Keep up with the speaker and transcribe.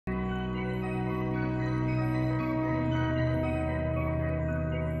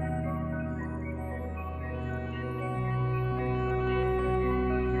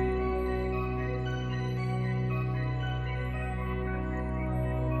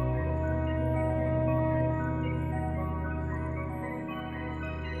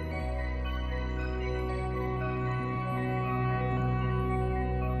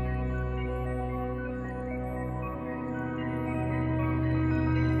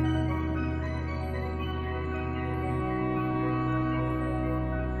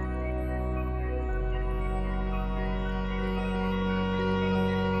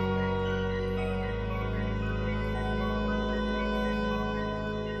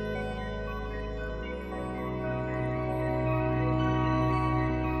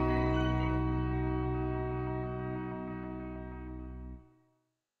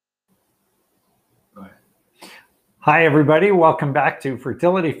Hi, everybody. Welcome back to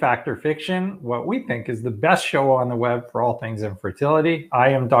Fertility Fact or Fiction, what we think is the best show on the web for all things infertility. I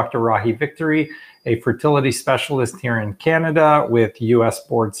am Dr. Rahi Victory, a fertility specialist here in Canada with US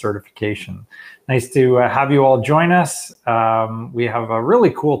board certification. Nice to have you all join us. We have a really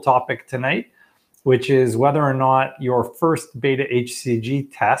cool topic tonight, which is whether or not your first beta HCG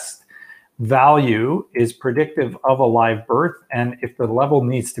test value is predictive of a live birth and if the level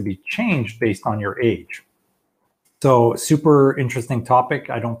needs to be changed based on your age. So super interesting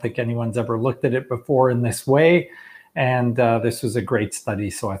topic. I don't think anyone's ever looked at it before in this way. And this was a great study,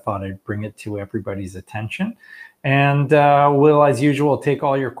 so I thought I'd bring it to everybody's attention. And we'll, as usual, take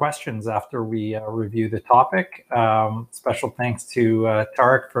all your questions after we review the topic. Special thanks to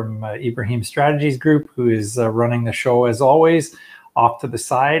Tarek from Ibrahim Strategies Group, who is running the show as always, off to the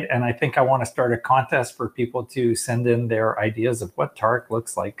side. And I think I want to start a contest for people to send in their ideas of what Tarek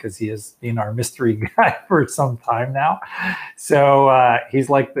looks like, because he has been our mystery guy for some time now. So he's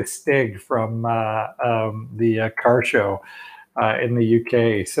like the Stig from the car show in the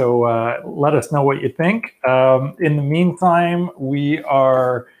UK. So let us know what you think. In the meantime, we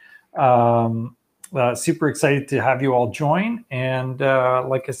are super excited to have you all join. And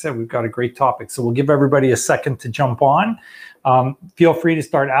like I said, we've got a great topic. So we'll give everybody a second to jump on. Feel free to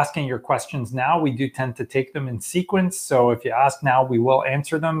start asking your questions now. We do tend to take them in sequence. So if you ask now, we will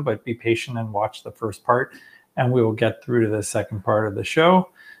answer them, but be patient and watch the first part and we will get through to the second part of the show.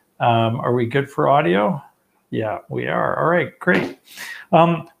 Are we good for audio? Yeah, we are. All right, great.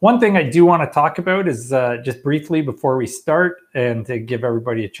 One thing I do want to talk about is just briefly before we start and to give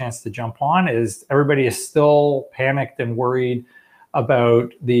everybody a chance to jump on is everybody is still panicked and worried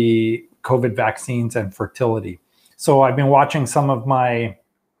about the COVID vaccines and fertility. So I've been watching some of my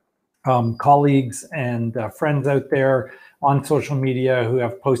colleagues and friends out there on social media who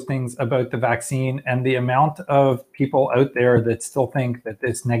have postings about the vaccine, and the amount of people out there that still think that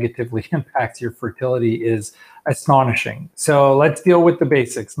this negatively impacts your fertility is astonishing. So let's deal with the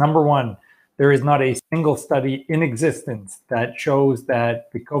basics. Number one, there is not a single study in existence that shows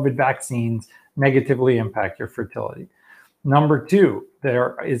that the COVID vaccines negatively impact your fertility. Number two,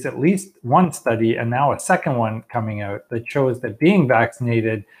 there is at least one study and now a second one coming out that shows that being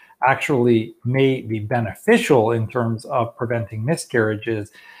vaccinated actually may be beneficial in terms of preventing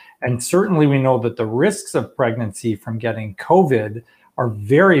miscarriages. And certainly we know that the risks of pregnancy from getting COVID are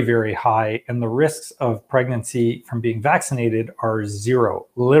very, very high, and the risks of pregnancy from being vaccinated are zero,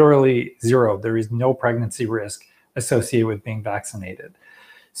 literally zero. There is no pregnancy risk associated with being vaccinated.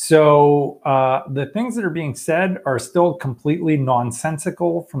 So the things that are being said are still completely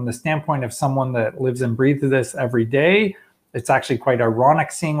nonsensical from the standpoint of someone that lives and breathes this every day. It's actually quite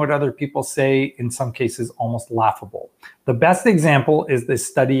ironic seeing what other people say, in some cases almost laughable. The best example is this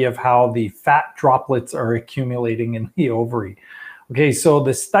study of how the fat droplets are accumulating in the ovary. Okay, so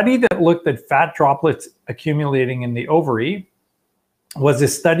the study that looked at fat droplets accumulating in the ovary was a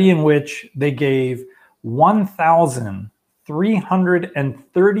study in which they gave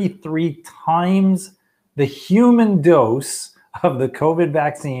 1,333 times the human dose of the COVID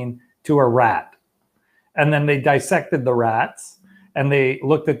vaccine to a rat. And then they dissected the rats and they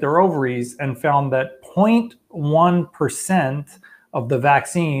looked at their ovaries and found that 0.1% of the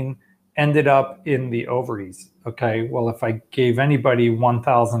vaccine ended up in the ovaries. Okay, well, if I gave anybody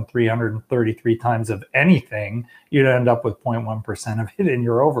 1,333 times of anything, you'd end up with 0.1% of it in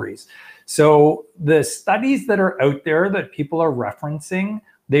your ovaries. So the studies that are out there that people are referencing,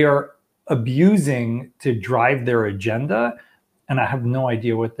 they are abusing to drive their agenda. And I have no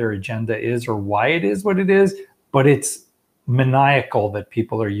idea what their agenda is or why it is what it is, but it's maniacal that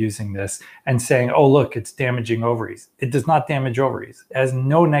people are using this and saying, oh, look, it's damaging ovaries. It does not damage ovaries. It has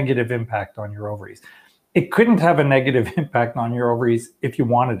no negative impact on your ovaries. It couldn't have a negative impact on your ovaries if you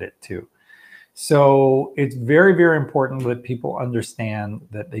wanted it to. So it's very, very important that people understand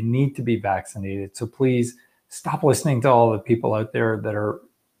that they need to be vaccinated. So please stop listening to all the people out there that are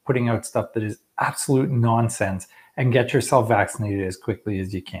putting out stuff that is absolute nonsense and get yourself vaccinated as quickly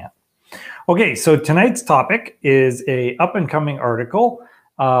as you can. Okay, so tonight's topic is a up-and-coming article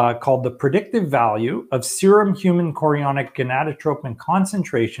called The Predictive Value of Serum Human Chorionic Gonadotropin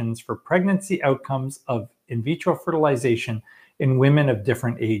Concentrations for Pregnancy Outcomes of In Vitro Fertilization in Women of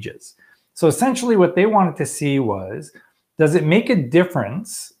Different Ages. So essentially what they wanted to see was, does it make a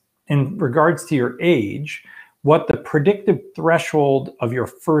difference in regards to your age what the predictive threshold of your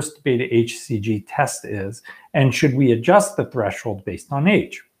first beta HCG test is, and should we adjust the threshold based on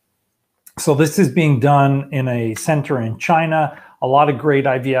age? So this is being done in a center in China. A lot of great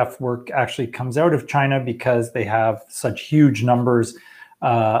IVF work actually comes out of China because they have such huge numbers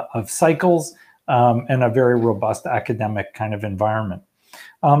of cycles. and a very robust academic kind of environment.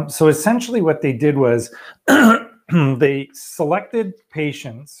 So essentially what they did was they selected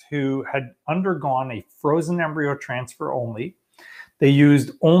patients who had undergone a frozen embryo transfer only. They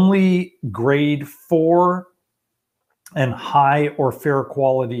used only grade 4 and high or fair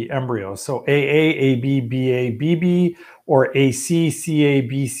quality embryos. So AA, AB, BA, BB, or AC, CA,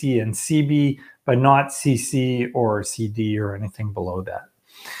 BC, and CB, but not CC or CD or anything below that.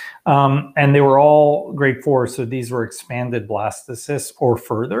 And they were all grade 4, so these were expanded blastocysts or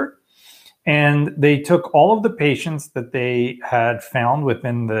further. And they took all of the patients that they had found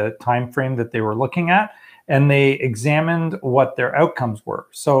within the time frame that they were looking at, and they examined what their outcomes were.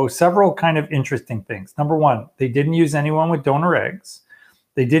 So several kind of interesting things. Number one, they didn't use anyone with donor eggs.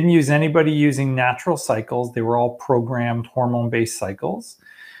 They didn't use anybody using natural cycles. They were all programmed hormone-based cycles.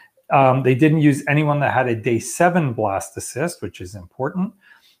 They didn't use anyone that had a day 7 blastocyst, which is important.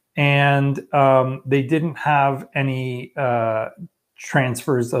 And they didn't have any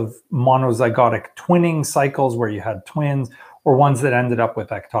transfers of monozygotic twinning cycles where you had twins, or ones that ended up with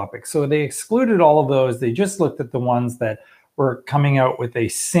ectopic. So they excluded all of those. They just looked at the ones that were coming out with a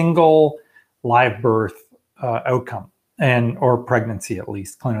single live birth outcome, and or pregnancy, at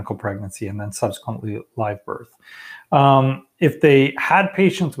least clinical pregnancy, and then subsequently live birth. If they had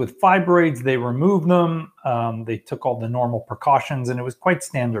patients with fibroids, they removed them. They took all the normal precautions, and it was quite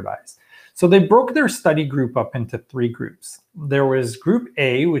standardized. So they broke their study group up into 3 groups. There was group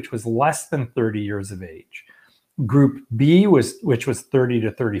A, which was less than 30 years of age. Group B, which was 30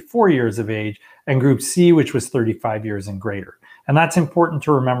 to 34 years of age, and group C, which was 35 years and greater. And that's important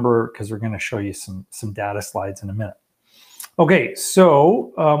to remember because we're going to show you some data slides in a minute. Okay,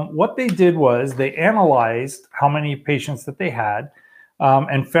 so what they did was they analyzed how many patients that they had,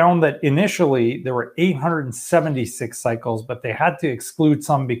 and found that initially there were 876 cycles, but they had to exclude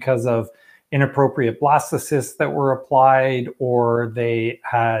some because of inappropriate blastocysts that were applied, or they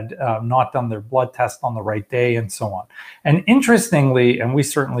had not done their blood test on the right day, and so on. And interestingly, and we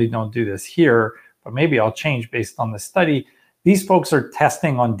certainly don't do this here, but maybe I'll change based on the study, these folks are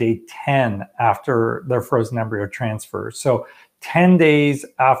testing on day 10 after their frozen embryo transfer. So 10 days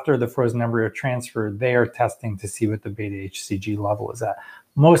after the frozen embryo transfer, they are testing to see what the beta HCG level is at.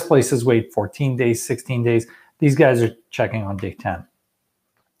 Most places wait 14 days, 16 days. These guys are checking on day 10.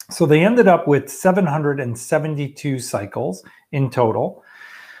 So they ended up with 772 cycles in total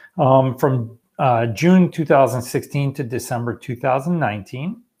from June 2016 to December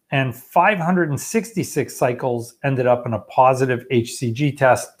 2019. And 566 cycles ended up in a positive HCG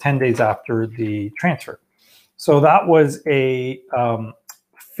test 10 days after the transfer. So that was a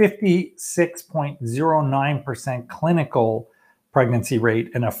 56.09% clinical pregnancy rate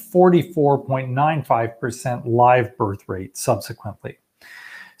and a 44.95% live birth rate subsequently.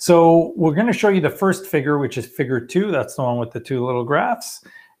 So we're going to show you the first figure, which is figure 2. That's the one with the 2 little graphs.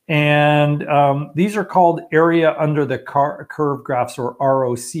 And these are called area under the curve graphs, or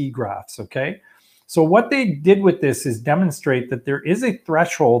ROC graphs, okay? So what they did with this is demonstrate that there is a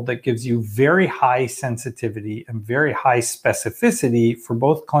threshold that gives you very high sensitivity and very high specificity for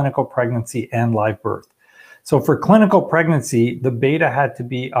both clinical pregnancy and live birth. So for clinical pregnancy, the beta had to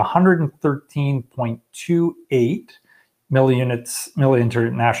be 113.28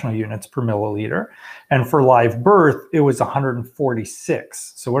 milli-international units per milliliter. And for live birth, it was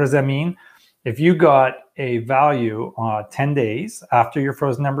 146. So what does that mean? If you got a value 10 days after your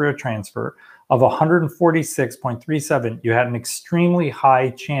frozen embryo transfer of 146.37, you had an extremely high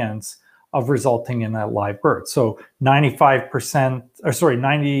chance of resulting in a live birth. So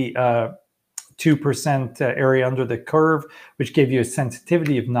 92% area under the curve, which gave you a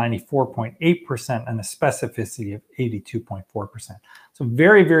sensitivity of 94.8% and a specificity of 82.4%. So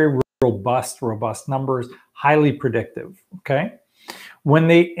very, very robust numbers, highly predictive, okay? When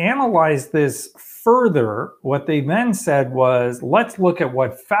they analyzed this further, what they then said was, let's look at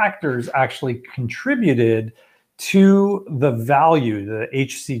what factors actually contributed to the value, the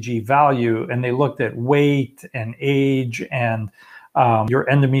HCG value, and they looked at weight and age and your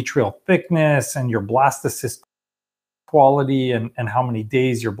endometrial thickness and your blastocyst quality and how many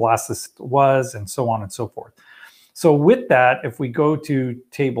days your blastocyst was, and so on and so forth. So with that, if we go to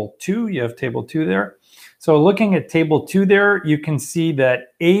table 2, you have table 2 there. So looking at table 2 there, you can see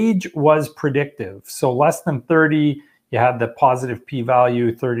that age was predictive. So less than 30, you had the positive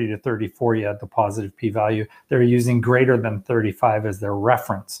p-value, 30 to 34, you had the positive p-value. They're using greater than 35 as their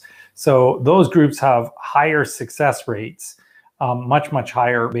reference. So those groups have higher success rates, much, much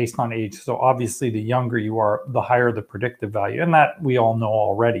higher based on age. So obviously the younger you are, the higher the predictive value, and that we all know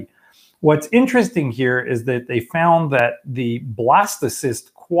already. What's interesting here is that they found that the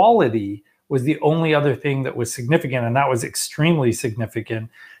blastocyst quality was the only other thing that was significant, and that was extremely significant,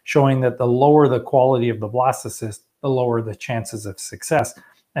 showing that the lower the quality of the blastocyst, the lower the chances of success.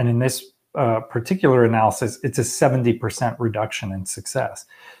 And in this particular analysis, it's a 70% reduction in success.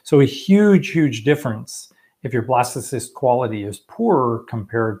 So a huge, huge difference if your blastocyst quality is poorer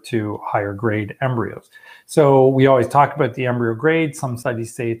compared to higher grade embryos. So we always talk about the embryo grade. Some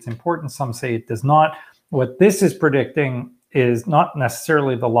studies say it's important, some say it does not. What this is predicting is not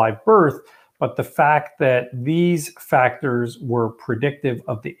necessarily the live birth, but the fact that these factors were predictive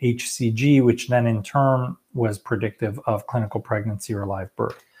of the HCG, which then in turn was predictive of clinical pregnancy or live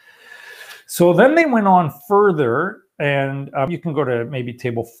birth. So then they went on further, and you can go to maybe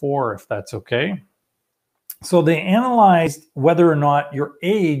table 4 if that's okay. So they analyzed whether or not your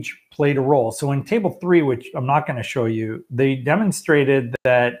age played a role. So in table 3, which I'm not going to show you, they demonstrated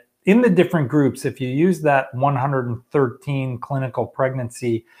that in the different groups, if you use that 113 clinical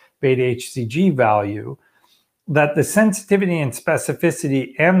pregnancy beta HCG value, that the sensitivity and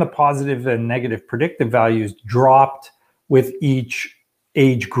specificity and the positive and negative predictive values dropped with each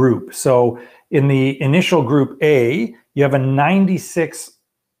age group. So in the initial group A, you have a 96%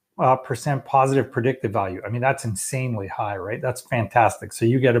 positive predictive value. I mean, that's insanely high, right? That's fantastic. So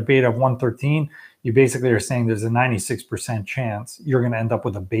you get a beta of 113, you basically are saying there's a 96% chance you're going to end up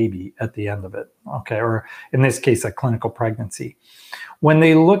with a baby at the end of it, okay? Or in this case, a clinical pregnancy. When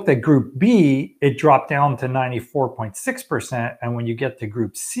they looked at group B, it dropped down to 94.6%. And when you get to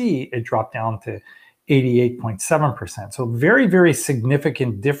group C, it dropped down to 88.7%. So very, very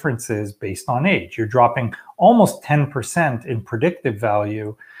significant differences based on age. You're dropping almost 10% in predictive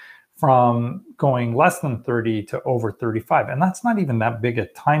value from going less than 30 to over 35. And that's not even that big a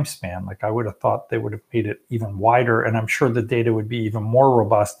time span. Like I would have thought they would have made it even wider. And I'm sure the data would be even more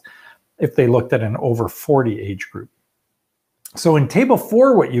robust if they looked at an over 40 age group. So in table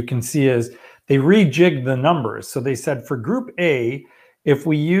 4, what you can see is they rejigged the numbers. So they said for group A, if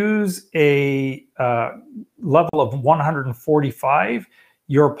we use a level of 145,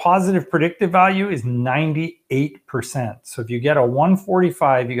 your positive predictive value is 98%. So if you get a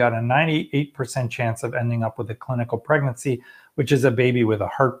 145, you got a 98% chance of ending up with a clinical pregnancy, which is a baby with a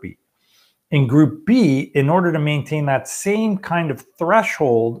heartbeat. In group B, in order to maintain that same kind of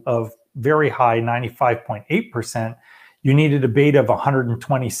threshold of very high 95.8%, you needed a beta of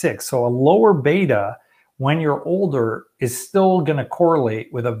 126. So a lower beta when you're older is still going to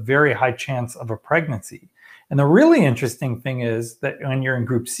correlate with a very high chance of a pregnancy. And the really interesting thing is that when you're in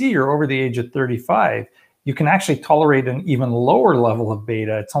group C, you're over the age of 35, you can actually tolerate an even lower level of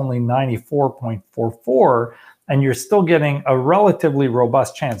beta. It's only 94.44, and you're still getting a relatively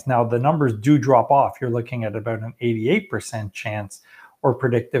robust chance. Now, the numbers do drop off. You're looking at about an 88% chance or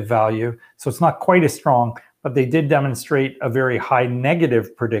predictive value. So it's not quite as strong, but they did demonstrate a very high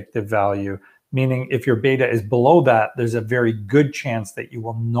negative predictive value, meaning if your beta is below that, there's a very good chance that you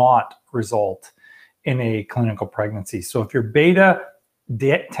will not result in a clinical pregnancy. So if your beta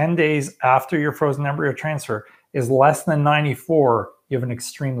 10 days after your frozen embryo transfer is less than 94, you have an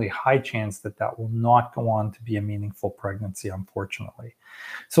extremely high chance that that will not go on to be a meaningful pregnancy, unfortunately.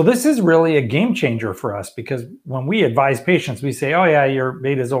 So this is really a game changer for us, because when we advise patients, we say, oh yeah, your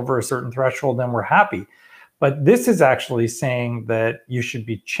beta is over a certain threshold, then we're happy. But this is actually saying that you should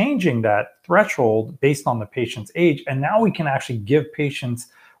be changing that threshold based on the patient's age. And now we can actually give patients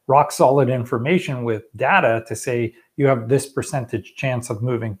rock solid information with data to say you have this percentage chance of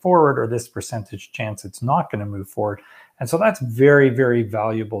moving forward, or this percentage chance it's not going to move forward. And so that's very, very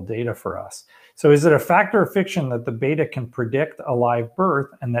valuable data for us. So is it a fact or fiction that the beta can predict a live birth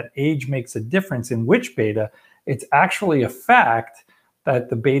and that age makes a difference in which beta? It's actually a fact that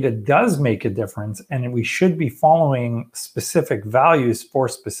the beta does make a difference, and we should be following specific values for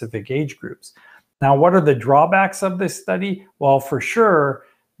specific age groups. Now, what are the drawbacks of this study? Well, for sure,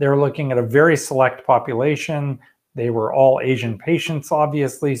 they're looking at a very select population. They were all Asian patients,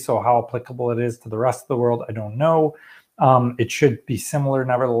 obviously, so how applicable it is to the rest of the world, I don't know. It should be similar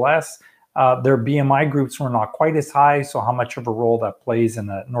nevertheless. Their BMI groups were not quite as high, so how much of a role that plays in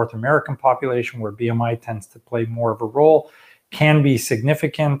the North American population, where BMI tends to play more of a role, can be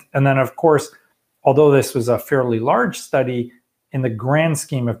significant. And then, of course, although this was a fairly large study, in the grand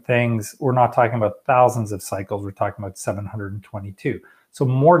scheme of things, we're not talking about thousands of cycles, we're talking about 722. So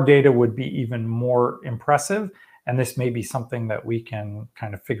more data would be even more impressive. And this may be something that we can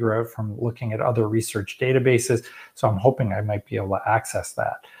kind of figure out from looking at other research databases. So I'm hoping I might be able to access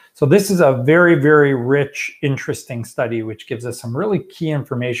that. So this is a very, very rich, interesting study, which gives us some really key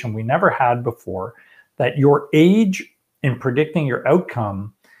information we never had before, that your age in predicting your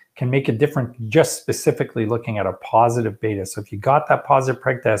outcome can make a difference just specifically looking at a positive beta. So if you got that positive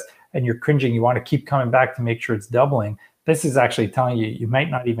preg test and you're cringing, you want to keep coming back to make sure it's doubling, this is actually telling you you might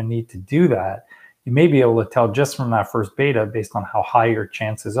not even need to do that. You may be able to tell just from that first beta based on how high your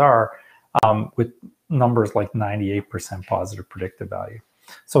chances are with numbers like 98% positive predictive value.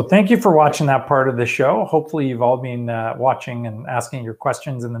 So thank you for watching that part of the show. Hopefully you've all been watching and asking your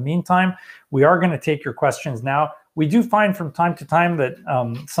questions in the meantime. We are going to take your questions now. We do find from time to time that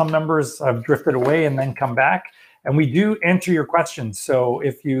some members have drifted away and then come back, and we do answer your questions. So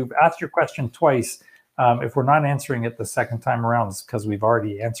if you've asked your question twice, if we're not answering it the second time around, it's because we've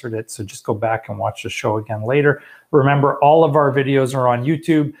already answered it. So just go back and watch the show again later. Remember, all of our videos are on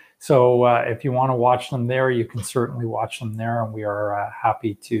YouTube. So if you want to watch them there, you can certainly watch them there. And we are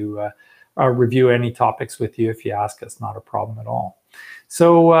happy to review any topics with you if you ask us. Not a problem at all.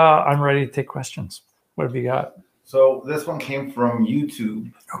 So I'm ready to take questions. What have you got? So this one came from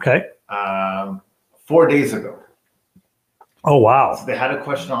YouTube. Okay. 4 days ago. Oh, wow. So they had a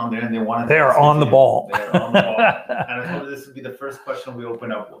question on there and they wanted They are on the ball. They are on the ball. And I told her this would be the first question we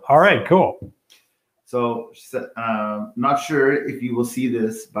open up with. All right, cool. So she said, not sure if you will see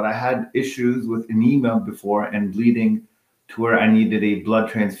this, but I had issues with anemia before and bleeding to where I needed a blood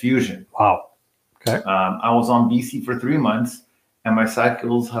transfusion. Wow. Okay. I was on BC for 3 months and my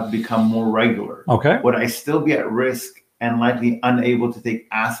cycles have become more regular. Okay. Would I still be at risk and likely unable to take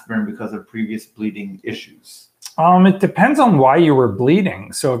aspirin because of previous bleeding issues? It depends on why you were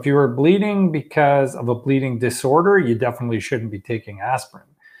bleeding. So if you were bleeding because of a bleeding disorder, you definitely shouldn't be taking aspirin.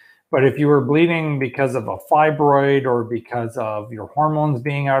 But if you were bleeding because of a fibroid or because of your hormones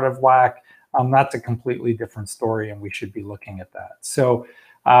being out of whack, that's a completely different story, and we should be looking at that. So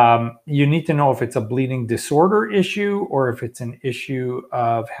you need to know if it's a bleeding disorder issue or if it's an issue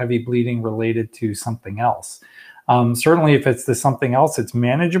of heavy bleeding related to something else. Certainly, if it's something else, it's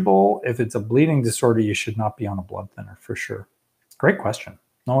manageable. If it's a bleeding disorder, you should not be on a blood thinner for sure. Great question.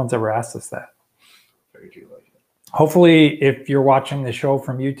 No one's ever asked us that. Very true. Hopefully, if you're watching the show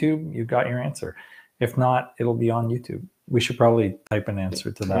from YouTube, you got your answer. If not, it'll be on YouTube. We should probably type an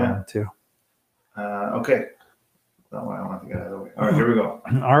answer to that one too. Okay. That one I want to get out of the way. All right, here we go.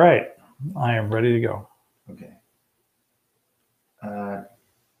 All right. I am ready to go. Okay.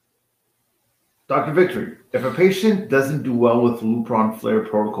 Dr. Victory, if a patient doesn't do well with Lupron flare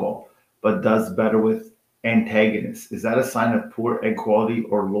protocol, but does better with antagonists, is that a sign of poor egg quality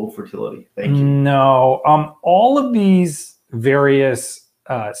or low fertility? Thank you. No. All of these various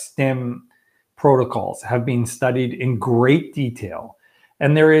STIM protocols have been studied in great detail.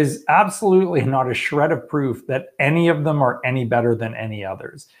 And there is absolutely not a shred of proof that any of them are any better than any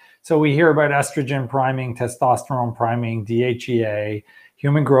others. So we hear about estrogen priming, testosterone priming, DHEA,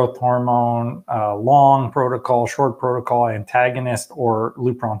 human growth hormone, long protocol, short protocol, antagonist, or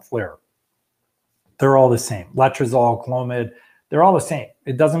Lupron flare. They're all the same. Letrozole, Clomid, they're all the same.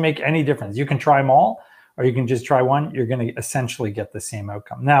 It doesn't make any difference. You can try them all, or you can just try one. You're going to essentially get the same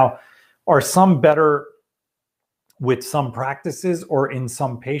outcome. Now, are some better with some practices or in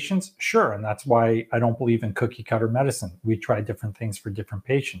some patients? Sure. And that's why I don't believe in cookie cutter medicine. We try different things for different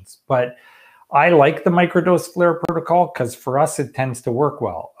patients. But I like the microdose flare protocol because for us, it tends to work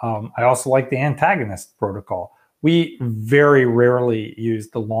well. I also like the antagonist protocol. We very rarely use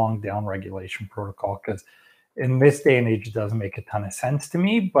the long down regulation protocol because in this day and age, it doesn't make a ton of sense to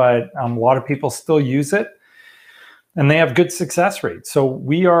me, but a lot of people still use it and they have good success rates. So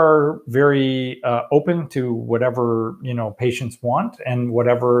we are very open to whatever, patients want and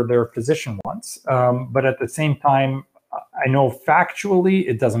whatever their physician wants. But at the same time, I know factually,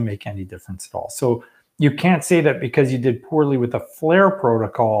 it doesn't make any difference at all. So you can't say that because you did poorly with a flare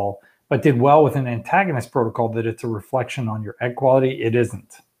protocol, but did well with an antagonist protocol, that it's a reflection on your egg quality. It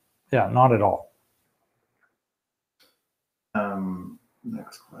isn't. Yeah, not at all.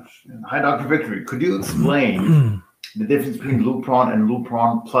 Next question. Hi, Dr. Victory. Could you explain the difference between Lupron and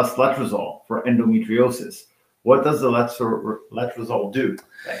Lupron plus letrozole for endometriosis? What does the letrozole do?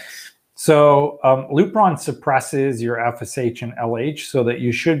 Thanks. So Lupron suppresses your FSH and LH so that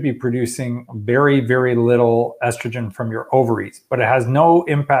you should be producing very, very little estrogen from your ovaries, but it has no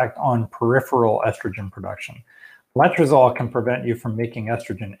impact on peripheral estrogen production. Letrozole can prevent you from making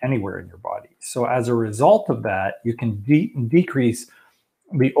estrogen anywhere in your body. So as a result of that, you can decrease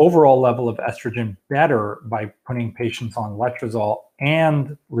the overall level of estrogen better by putting patients on letrozole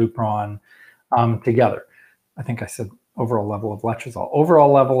and Lupron together. I think I said overall level of letrozole.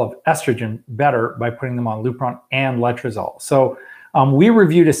 Overall level of estrogen better by putting them on Lupron and letrozole. So we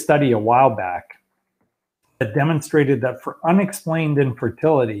reviewed a study a while back that demonstrated that for unexplained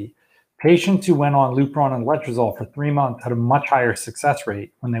infertility, patients who went on Lupron and letrozole for 3 months had a much higher success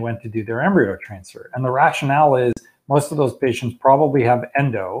rate when they went to do their embryo transfer. And the rationale is most of those patients probably have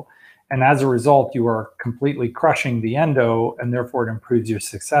endo, and as a result, you are completely crushing the endo, and therefore it improves your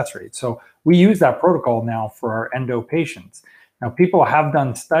success rate. So we use that protocol now for our endo patients. Now, people have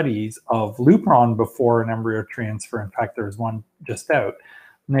done studies of Lupron before an embryo transfer. In fact, there's one just out.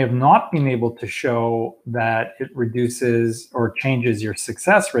 And they have not been able to show that it reduces or changes your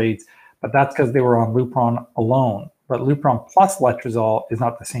success rates, but that's because they were on Lupron alone. But Lupron plus letrozole is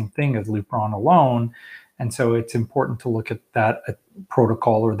not the same thing as Lupron alone. And so it's important to look at that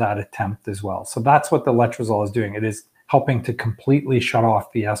protocol or that attempt as well. So that's what the letrozole is doing. It is helping to completely shut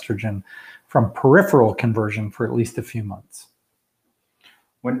off the estrogen from peripheral conversion for at least a few months.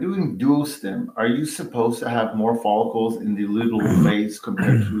 When doing dual stim, are you supposed to have more follicles in the luteal phase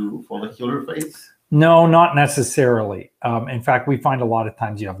compared to follicular phase? No, not necessarily. In fact, we find a lot of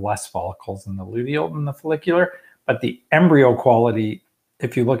times you have less follicles in the luteal than the follicular, but the embryo quality,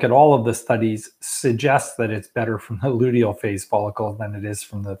 if you look at all of the studies, suggests that it's better from the luteal phase follicles than it is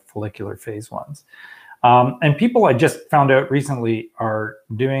from the follicular phase ones. And people I just found out recently are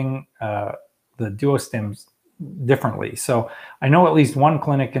doing the duostims differently. So I know at least one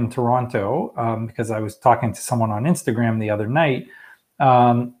clinic in Toronto, because I was talking to someone on Instagram the other night,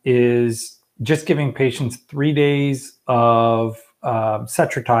 is just giving patients 3 days of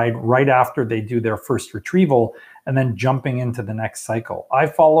cetrotide right after they do their first retrieval, and then jumping into the next cycle. I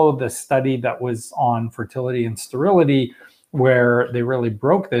follow the study that was on fertility and sterility, where they really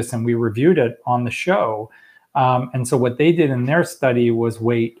broke this, and we reviewed it on the show. And so what they did in their study was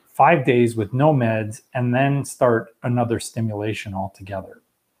wait 5 days with no meds and then start another stimulation altogether.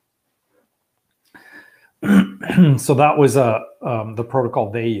 So that was the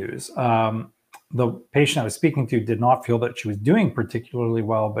protocol they use. The patient I was speaking to did not feel that she was doing particularly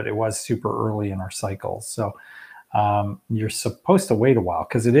well, but it was super early in our cycles. So you're supposed to wait a while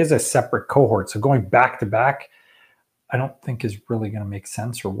because it is a separate cohort. So going back to back, I don't think is really going to make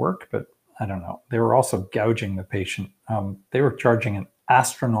sense or work, but I don't know. They were also gouging the patient. They were charging an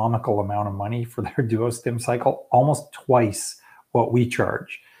astronomical amount of money for their duostim cycle, almost twice what we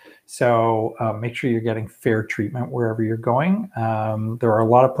charge. So make sure you're getting fair treatment wherever you're going. There are a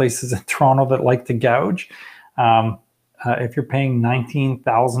lot of places in Toronto that like to gouge. If you're paying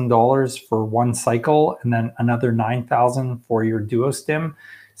 $19,000 for one cycle and then another $9,000 for your duostim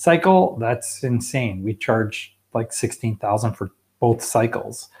cycle, that's insane. We charge like $16,000 for both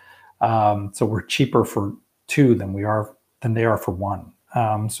cycles. So we're cheaper for two than they are for one.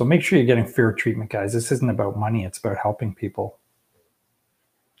 So make sure you're getting fair treatment, guys. This isn't about money. It's about helping people.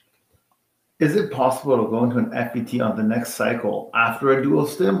 Is it possible to go into an FET on the next cycle after a dual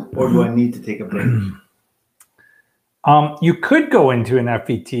stim, or do I need to take a break? You could go into an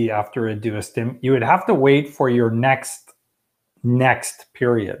FET after a duostim. You would have to wait for your next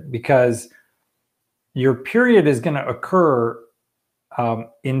period, because your period is going to occur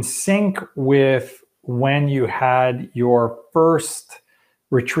in sync with when you had your first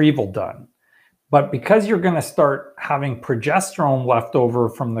retrieval done. But because you're going to start having progesterone left over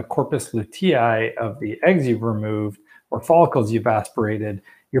from the corpus lutei of the eggs you've removed or follicles you've aspirated,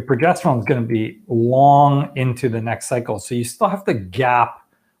 your progesterone is going to be long into the next cycle. So you still have to gap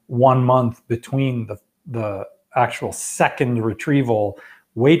 1 month between the actual second retrieval,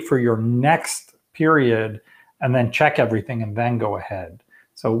 wait for your next period, and then check everything and then go ahead.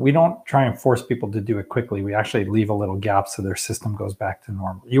 So we don't try and force people to do it quickly. We actually leave a little gap so their system goes back to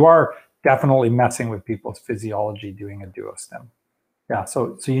normal. You are definitely messing with people's physiology doing a duostim. Yeah,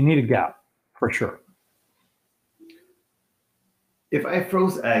 so you need a gap for sure. If I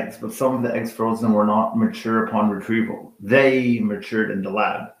froze eggs, but some of the eggs frozen were not mature upon retrieval, they matured in the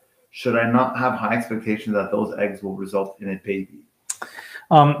lab, should I not have high expectations that those eggs will result in a baby?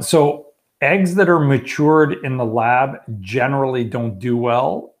 So eggs that are matured in the lab generally don't do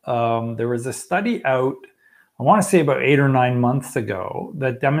well. There was a study out, I want to say about 8 or 9 months ago,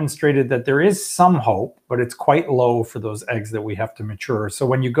 that demonstrated that there is some hope, but it's quite low for those eggs that we have to mature. So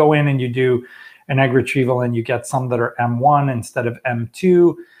when you go in and you do an egg retrieval and you get some that are M1 instead of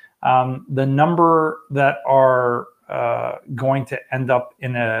M2, the number that are going to end up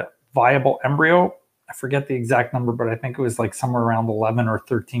in a viable embryo, I forget the exact number, but I think it was like somewhere around 11 or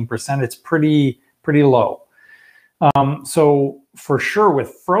 13%. It's pretty low. So for sure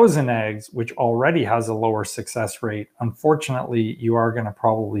with frozen eggs, which already has a lower success rate, unfortunately, you are going to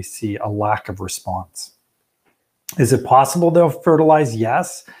probably see a lack of response. Is it possible they'll fertilize?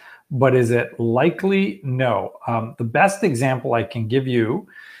 Yes. But is it likely? No. The best example I can give you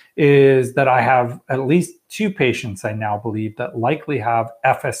is that I have at least 2 patients I now believe that likely have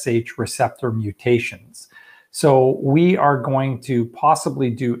FSH receptor mutations. So we are going to possibly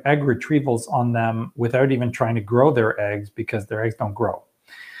do egg retrievals on them without even trying to grow their eggs because their eggs don't grow.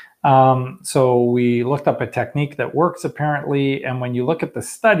 So we looked up a technique that works apparently. And when you look at the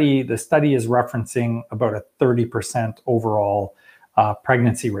study is referencing about a 30% overall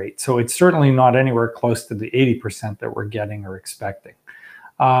pregnancy rate. So it's certainly not anywhere close to the 80% that we're getting or expecting.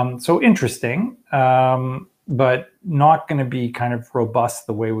 So interesting, but not going to be kind of robust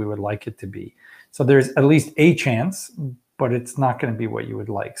the way we would like it to be. So there's at least a chance, but it's not going to be what you would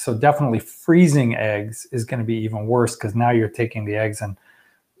like. So definitely freezing eggs is going to be even worse because now you're taking the eggs and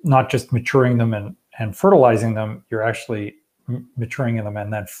not just maturing them and fertilizing them, you're actually maturing them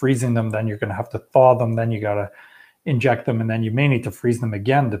and then freezing them. Then you're going to have to thaw them. Then you got to inject them. And then you may need to freeze them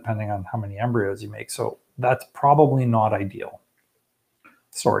again, depending on how many embryos you make. So that's probably not ideal.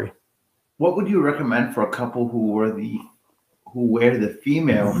 Sorry. What would you recommend for a couple where the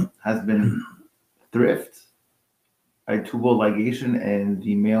female has been thrift, a tubal ligation, and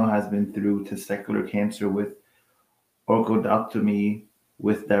the male has been through testicular cancer with orchidectomy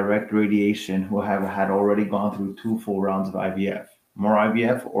with direct radiation, who have had already gone through 2 full rounds of IVF? More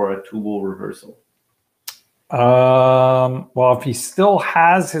IVF or a tubal reversal? Well, if he still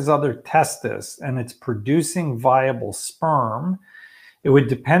has his other testis and it's producing viable sperm, it would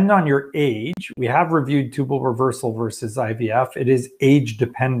depend on your age. We have reviewed tubal reversal versus IVF. It is age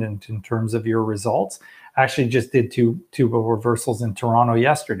dependent in terms of your results. I actually just did 2 tubal reversals in Toronto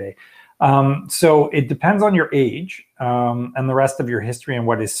yesterday. So it depends on your age and the rest of your history and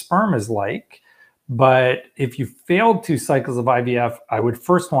what his sperm is like. But if you failed 2 cycles of IVF, I would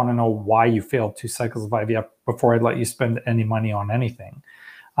first want to know why you failed 2 cycles of IVF before I'd let you spend any money on anything.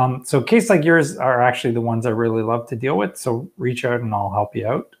 So cases like yours are actually the ones I really love to deal with. So reach out and I'll help you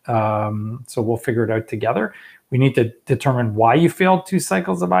out. So we'll figure it out together. We need to determine why you failed 2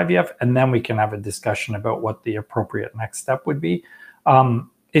 cycles of IVF, and then we can have a discussion about what the appropriate next step would be.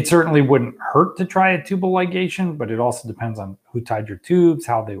 It certainly wouldn't hurt to try a tubal ligation, but it also depends on who tied your tubes,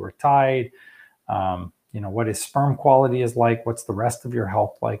 how they were tied, what his sperm quality is like, what's the rest of your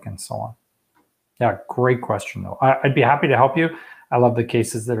health like, and so on. Yeah, great question though. I'd be happy to help you. I love the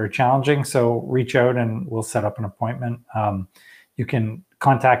cases that are challenging. So reach out and we'll set up an appointment. You can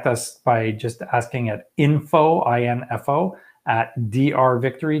contact us by just asking at info, I-N-F-O, at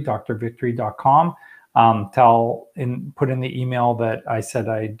drvictory.com. Put in the email that I said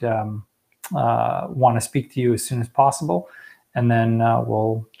I'd want to speak to you as soon as possible. And then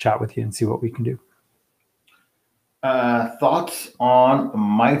we'll chat with you and see what we can do. Thoughts on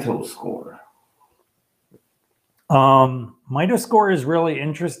MITO score? MITO score is really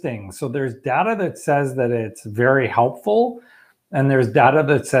interesting. So there's data that says that it's very helpful, and there's data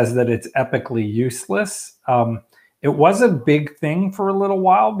that says that it's epically useless. It was a big thing for a little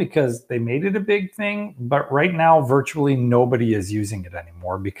while because they made it a big thing, but right now virtually nobody is using it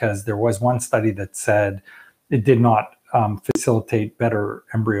anymore because there was one study that said it did not facilitate better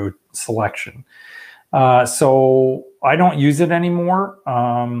embryo selection. So I don't use it anymore.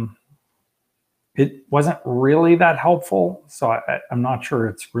 It wasn't really that helpful, so I'm not sure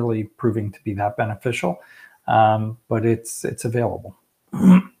it's really proving to be that beneficial, but it's available.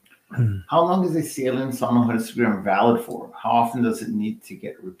 How long is a saline sonohystogram valid for? How often does it need to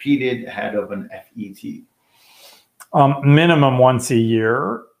get repeated ahead of an FET? Minimum once a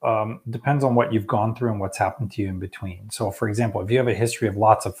year. Depends on what you've gone through and what's happened to you in between. So for example, if you have a history of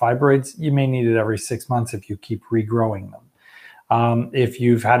lots of fibroids, you may need it every 6 months if you keep regrowing them. If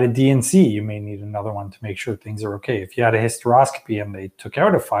you've had a D&C, you may need another one to make sure things are okay. If you had a hysteroscopy and they took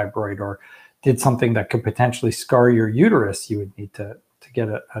out a fibroid or did something that could potentially scar your uterus, you would need to get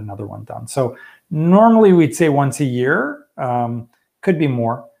another one done. So normally we'd say once a year, could be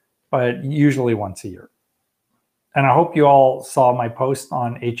more, but usually once a year. And I hope you all saw my post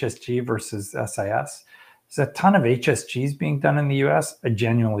on HSG versus SIS. There's a ton of HSGs being done in the US. I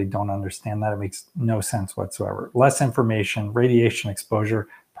genuinely don't understand that. It makes no sense whatsoever. Less information, radiation exposure,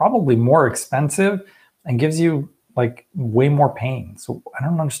 probably more expensive, and gives you like way more pain. So I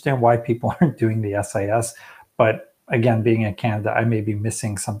don't understand why people aren't doing the SIS. But again, being in Canada, I may be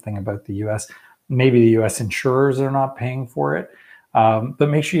missing something about the US. Maybe the US insurers are not paying for it. But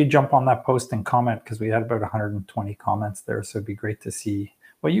make sure you jump on that post and comment because we had about 120 comments there. So it'd be great to see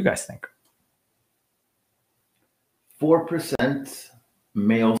what you guys think. 4%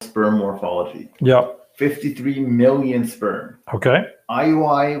 male sperm morphology. Yep. 53 million sperm. Okay.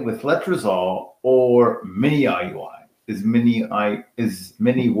 IUI with letrozole or mini IUI? Is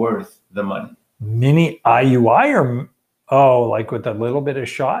mini worth the money? Mini IUI or Oh, like with a little bit of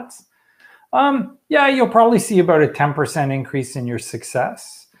shots? Yeah, you'll probably see about a 10% increase in your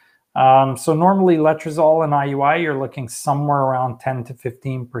success. So normally letrozole and IUI, you're looking somewhere around 10 to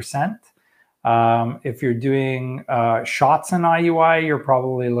 15%. If you're doing shots in IUI, you're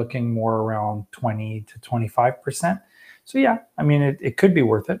probably looking more around 20 to 25%. So yeah, I mean, it could be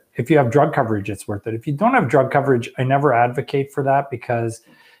worth it. If you have drug coverage, it's worth it. If you don't have drug coverage, I never advocate for that because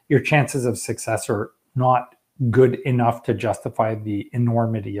your chances of success are not good enough to justify the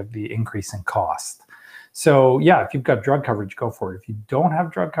enormity of the increase in cost. So yeah, if you've got drug coverage, go for it. If you don't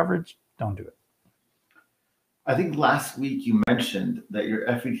have drug coverage, don't do it. I think last week you mentioned that your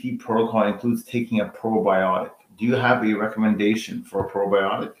FET protocol includes taking a probiotic. Do you have a recommendation for a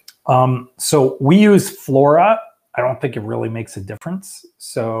probiotic? So we use Flora. I don't think it really makes a difference.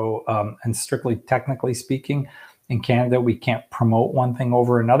 So, and strictly technically speaking, in Canada, we can't promote one thing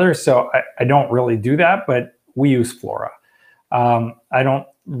over another. So I don't really do that, but we use Flora. I don't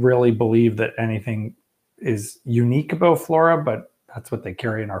really believe that anything is unique about Flora, but that's what they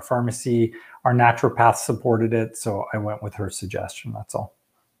carry in our pharmacy. Our naturopath supported it, so I went with her suggestion, that's all.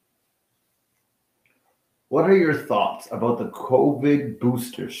 What are your thoughts about the COVID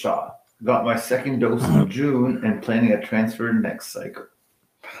booster shot? Got my second dose in June and planning a transfer next cycle.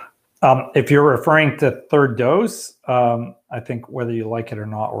 If you're referring to third dose, I think whether you like it or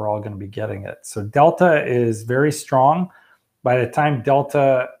not, we're all going to be getting it. So Delta is very strong. By the time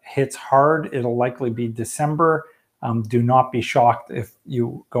Delta hits hard, it'll likely be December. Do not be shocked if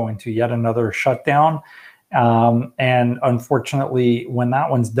you go into yet another shutdown. And unfortunately, when that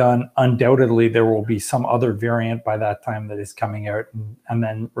one's done, undoubtedly there will be some other variant by that time that is coming out and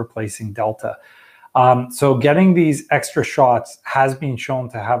then replacing Delta. So getting these extra shots has been shown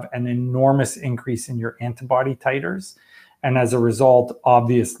to have an enormous increase in your antibody titers. And as a result,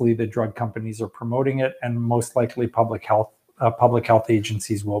 obviously the drug companies are promoting it, and most likely public health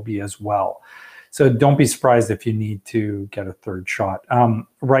agencies will be as well. So don't be surprised if you need to get a third shot.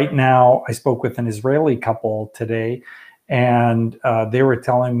 Right now, I spoke with an Israeli couple today, and they were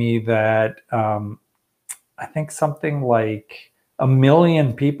telling me that I think something like 1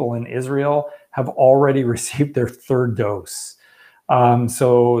 million people in Israel have already received their third dose.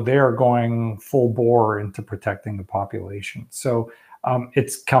 So they are going full bore into protecting the population. So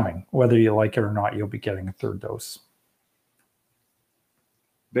it's coming. Whether you like it or not, you'll be getting a third dose.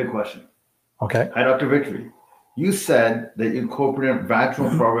 Big question. Okay. Hi, Dr. Victory. You said that you incorporate vaginal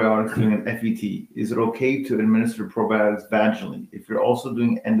probiotics during an FET. Is it okay to administer probiotics vaginally if you're also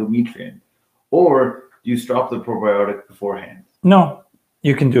doing endometrium? Or do you stop the probiotic beforehand? No,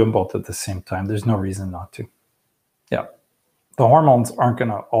 you can do them both at the same time. There's no reason not to. Yeah. The hormones aren't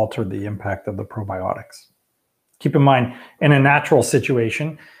going to alter the impact of the probiotics. Keep in mind, in a natural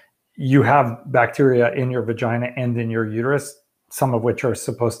situation, you have bacteria in your vagina and in your uterus, some of which are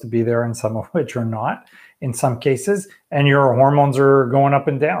supposed to be there and some of which are not in some cases, and your hormones are going up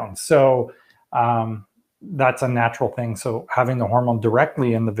and down. So that's a natural thing. So having the hormone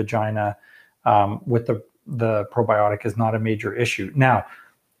directly in the vagina with the probiotic is not a major issue. Now,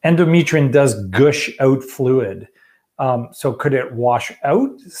 endometrium does gush out fluid. So could it wash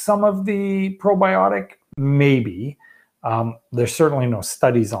out some of the probiotic? Maybe. There's certainly no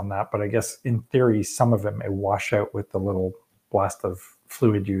studies on that, but I guess in theory, some of it may wash out with the little blast of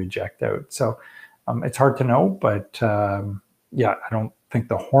fluid you eject out. So it's hard to know, but yeah, I don't think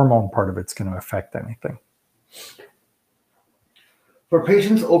the hormone part of it's going to affect anything. For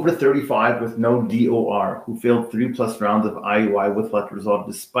patients over 35 with no DOR who failed 3+ rounds of IUI with letrozole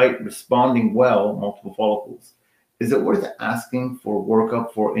despite responding well, multiple follicles, is it worth asking for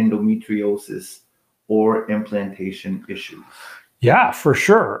workup for endometriosis or implantation issues? Yeah, for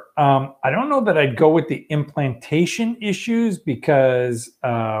sure. I don't know that I'd go with the implantation issues because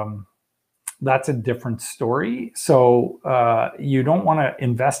that's a different story. So you don't want to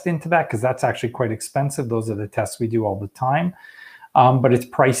invest into that because that's actually quite expensive. Those are the tests we do all the time, but it's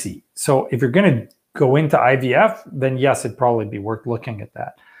pricey. So if you're going to go into IVF, then yes, it'd probably be worth looking at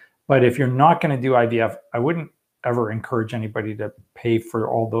that. But if you're not going to do IVF, I wouldn't ever encourage anybody to pay for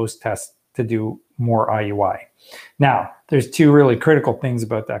all those tests to do more IUI. Now, there's two really critical things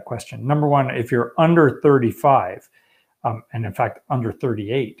about that question. Number one, if you're under 35, and in fact, under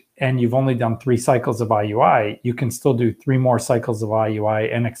 38, and you've only done 3 cycles of IUI, you can still do 3 more cycles of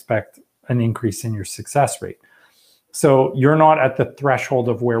IUI and expect an increase in your success rate. So you're not at the threshold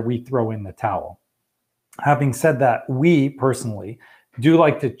of where we throw in the towel. Having said that, we personally do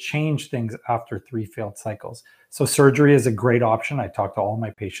like to change things after 3 failed cycles. So surgery is a great option. I talk to all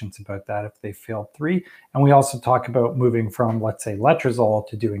my patients about that if they failed 3. And we also talk about moving from, let's say, letrozole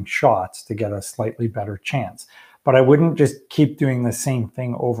to doing shots to get a slightly better chance. but I wouldn't just keep doing the same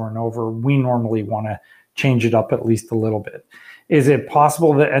thing over and over. We normally want to change it up at least a little bit. Is it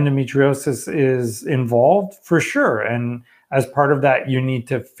possible that endometriosis is involved? For sure. And as part of that, you need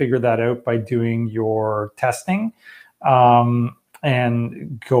to figure that out by doing your testing,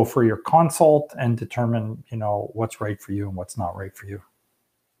 and go for your consult and determine, what's right for you and what's not right for you.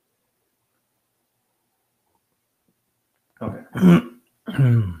 Okay.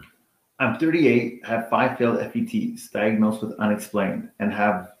 I'm 38, have 5 failed FETs, diagnosed with unexplained, and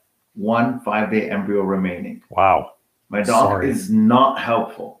have 1 5-day embryo remaining. Wow. My doc is not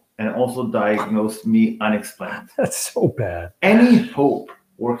helpful and also diagnosed me unexplained. That's so bad. Any hope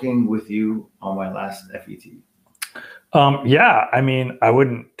working with you on my last FET? Yeah, I mean, I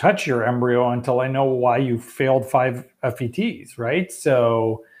wouldn't touch your embryo until I know why you failed 5 FETs, right?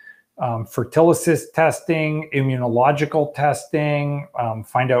 So fertility testing, immunological testing,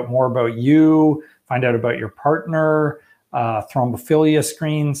 find out more about you, find out about your partner, thrombophilia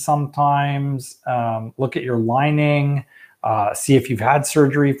screen sometimes, look at your lining, see if you've had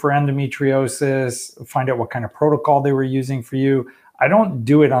surgery for endometriosis, find out what kind of protocol they were using for you. I don't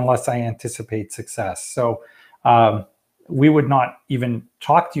do it unless I anticipate success. So we would not even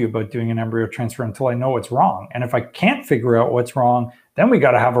talk to you about doing an embryo transfer until I know what's wrong. And if I can't figure out what's wrong, then we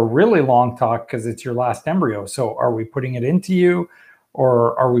got to have a really long talk because it's your last embryo. So are we putting it into you,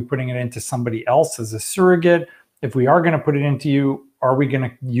 or are we putting it into somebody else as a surrogate? If we are going to put it into you, are we going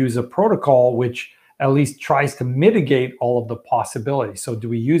to use a protocol which at least tries to mitigate all of the possibilities? So do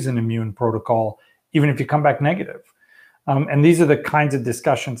we use an immune protocol even if you come back negative? And these are the kinds of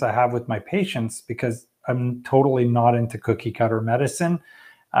discussions I have with my patients, because I'm totally not into cookie cutter medicine.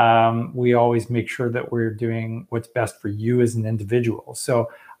 We always make sure that we're doing what's best for you as an individual. So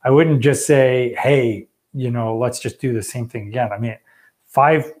I wouldn't just say, hey, let's just do the same thing again. I mean,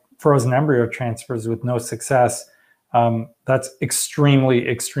 5 frozen embryo transfers with no success, that's extremely,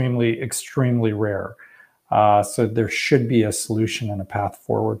 extremely, extremely rare. So there should be a solution and a path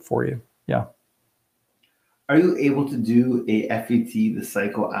forward for you. Yeah. Are you able to do a FET the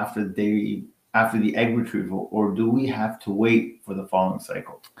cycle after the egg retrieval, or do we have to wait for the following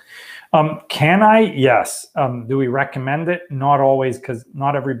cycle? Can I? Yes. Do we recommend it? Not always, because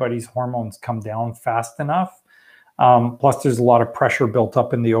not everybody's hormones come down fast enough. Plus, there's a lot of pressure built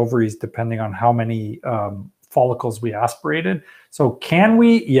up in the ovaries depending on how many follicles we aspirated. So can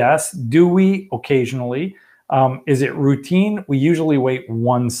we? Yes. Do we? Occasionally. Is it routine? We usually wait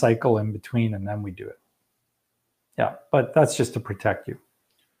 1 cycle in between and then we do it. Yeah, but that's just to protect you.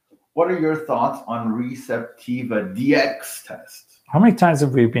 What are your thoughts on Receptiva DX test? How many times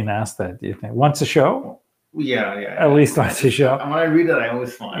have we been asked that, do you think? Once a show? Yeah. At least once a show. When I read it, I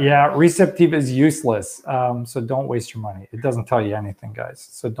always find. Yeah, Receptiva is useless. So don't waste your money. It doesn't tell you anything, guys.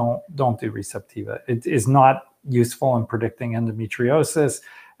 So don't do Receptiva. It is not useful in predicting endometriosis,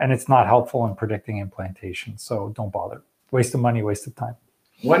 and it's not helpful in predicting implantation. So don't bother. Waste of money, waste of time.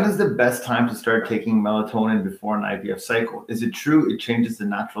 When is the best time to start taking melatonin before an IVF cycle? Is it true it changes the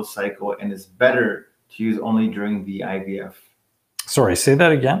natural cycle and is better to use only during the IVF? Sorry, say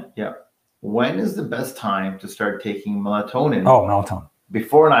that again? Yeah. When is the best time to start taking melatonin? Oh, melatonin.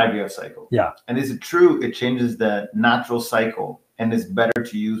 Before an IVF cycle? Yeah. And is it true it changes the natural cycle and is better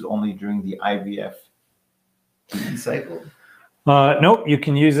to use only during the IVF cycle? Nope, you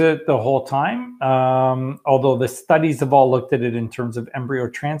can use it the whole time. Although the studies have all looked at it in terms of embryo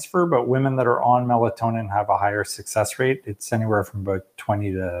transfer, but women that are on melatonin have a higher success rate. It's anywhere from about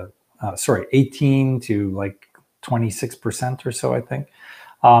 18 to like 26% or so, I think,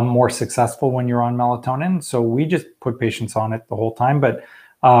 more successful when you're on melatonin. So we just put patients on it the whole time, but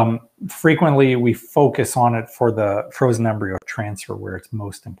frequently we focus on it for the frozen embryo transfer where it's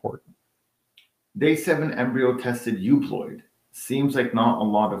most important. Day 7 embryo tested euploid. Seems like not a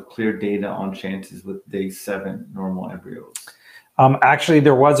lot of clear data on chances with day 7 normal embryos. Actually,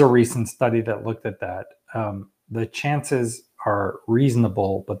 there was a recent study that looked at that. The chances are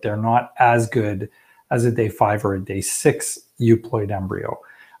reasonable, but they're not as good as a day 5 or a day 6 euploid embryo.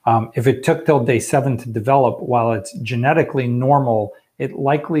 If it took till day 7 to develop, while it's genetically normal, it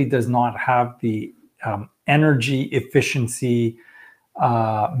likely does not have the energy efficiency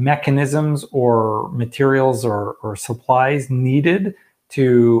mechanisms or materials or supplies needed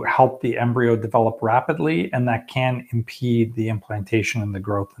to help the embryo develop rapidly, and that can impede the implantation and the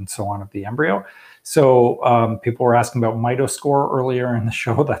growth and so on of the embryo. So people were asking about mitoscore earlier in the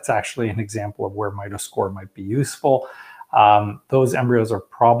show. That's actually an example of where mitoscore might be useful. Those embryos are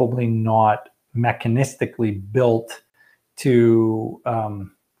probably not mechanistically built to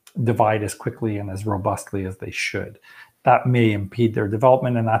divide as quickly and as robustly as they should. that may impede their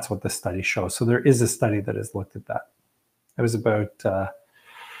development, and that's what the study shows. So there is a study that has looked at that. It was about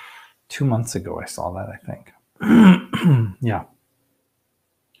 2 months ago I saw that, I think. Yeah.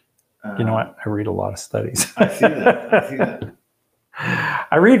 You know what? I read a lot of studies. I see that.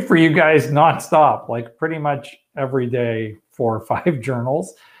 I read for you guys nonstop, like pretty much every day, 4 or 5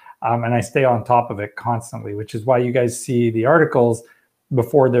 journals. And I stay on top of it constantly, which is why you guys see the articles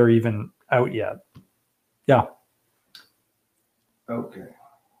before they're even out yet. Yeah. Okay.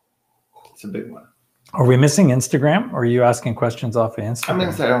 It's a big one. Are we missing Instagram? Or are you asking questions off of Instagram? I'm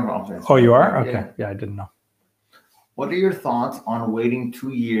going to say I'm off Instagram. Oh, you are? Okay. Yeah, I didn't know. What are your thoughts on waiting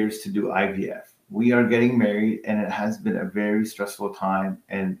 2 years to do IVF? We are getting married, and it has been a very stressful time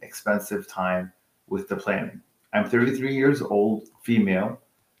and expensive time with the planning. I'm 33 years old, female,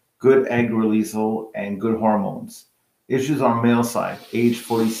 good egg releasal, and good hormones. Issues on male side, age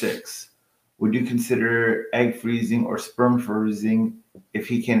 46. Would you consider egg freezing or sperm freezing if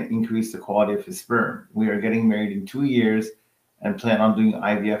he can increase the quality of his sperm? We are getting married in 2 years and plan on doing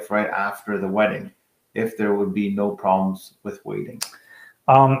IVF right after the wedding, if there would be no problems with waiting.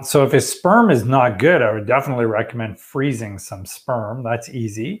 So if his sperm is not good, I would definitely recommend freezing some sperm. That's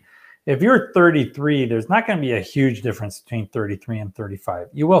easy. If you're 33, there's not going to be a huge difference between 33 and 35.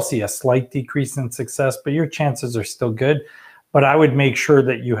 You will see a slight decrease in success, but your chances are still good. But I would make sure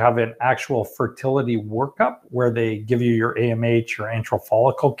that you have an actual fertility workup where they give you your AMH, your antral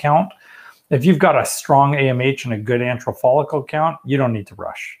follicle count. If you've got a strong AMH and a good antral follicle count, you don't need to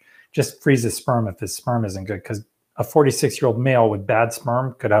rush. Just freeze his sperm if his sperm isn't good, because a 46-year-old male with bad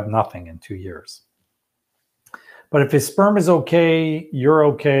sperm could have nothing in 2 years. But if his sperm is okay, you're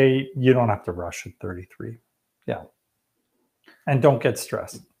okay, you don't have to rush at 33. Yeah. And don't get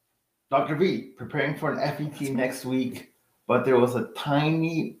stressed. Dr. V, preparing for an FET next week, but there was a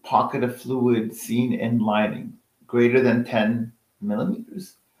tiny pocket of fluid seen in lining, greater than 10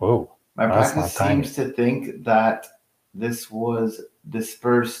 millimeters. Whoa. My practice seems to think that this was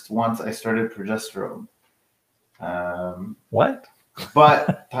dispersed once I started progesterone. What?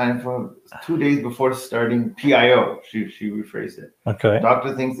 But time for 2 days before starting PIO, she rephrased it. Okay.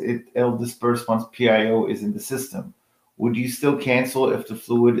 Doctor thinks it'll disperse once PIO is in the system. Would you still cancel if the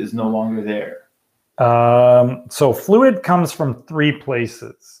fluid is no longer there? So fluid comes from 3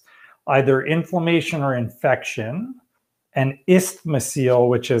 places, either inflammation or infection, and isthmocele,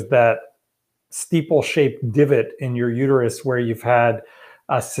 which is that steeple-shaped divot in your uterus where you've had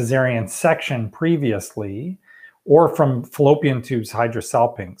a cesarean section previously, or from fallopian tubes,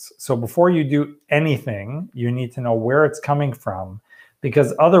 hydrosalpinx. So before you do anything, you need to know where it's coming from,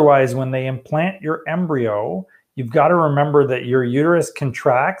 because otherwise when they implant your embryo, you've got to remember that your uterus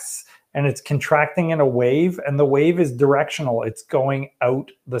contracts, and it's contracting in a wave, and the wave is directional. It's going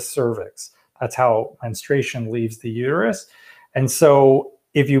out the cervix. That's how menstruation leaves the uterus. And so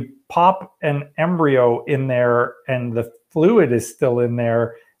if you pop an embryo in there and the fluid is still in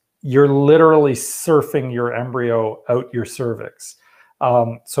there, you're literally surfing your embryo out your cervix.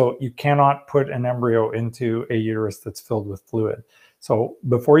 So you cannot put an embryo into a uterus that's filled with fluid. So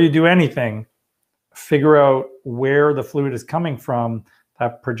before you do anything, figure out where the fluid is coming from.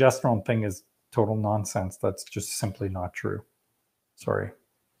 That progesterone thing is total nonsense. That's just simply not true. Sorry.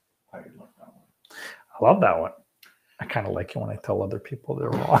 I love that one. I love that one. I kind of like it when I tell other people they're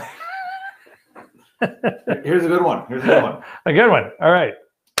wrong. Here's a good one. A good one. All right.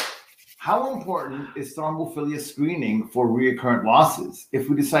 How important is thrombophilia screening for recurrent losses? If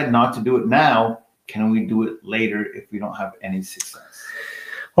we decide not to do it now, can we do it later if we don't have any success?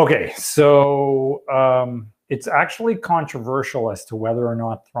 Okay, so it's actually controversial as to whether or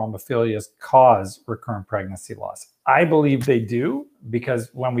not thrombophilias cause recurrent pregnancy loss. I believe they do,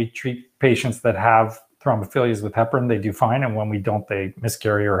 because when we treat patients that have thrombophilias with heparin, they do fine, and when we don't, they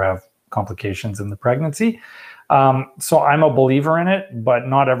miscarry or have complications in the pregnancy. So I'm a believer in it, but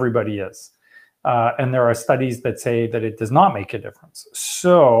not everybody is. And there are studies that say that it does not make a difference.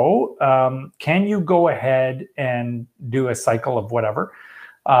 So can you go ahead and do a cycle of whatever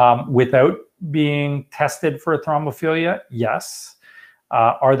without being tested for thrombophilia? Yes.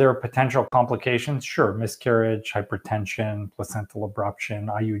 Are there potential complications? Sure. Miscarriage, hypertension, placental abruption,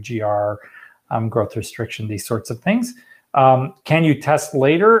 IUGR, growth restriction, these sorts of things. Can you test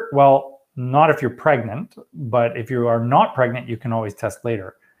later? Well, not if you're pregnant, but if you are not pregnant, you can always test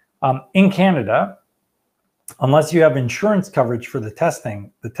later. In Canada, unless you have insurance coverage for the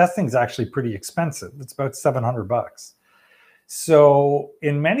testing is actually pretty expensive. It's about $700. So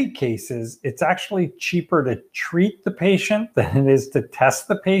in many cases, it's actually cheaper to treat the patient than it is to test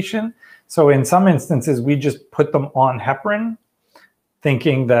the patient. So in some instances, we just put them on heparin,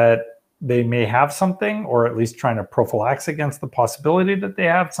 thinking that they may have something, or at least trying to prophylax against the possibility that they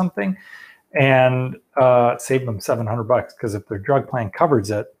have something, and save them $700, because if their drug plan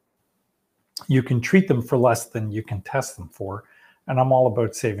covers it, you can treat them for less than you can test them for. And I'm all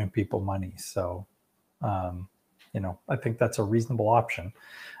about saving people money. So, I think that's a reasonable option.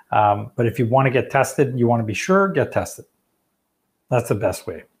 But if you want to get tested and you want to be sure, get tested. That's the best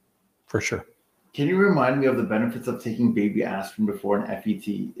way, for sure. Can you remind me of the benefits of taking baby aspirin before an FET?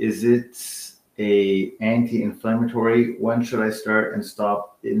 Is it a anti-inflammatory? When should I start and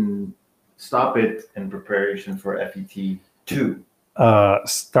stop it in preparation for FET2?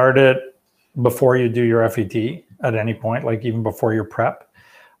 Start it before you do your FET at any point, like even before your prep.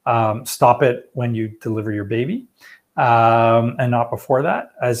 Stop it when you deliver your baby, and not before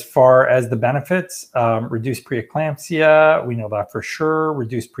that. As far as the benefits, reduce preeclampsia, we know that for sure.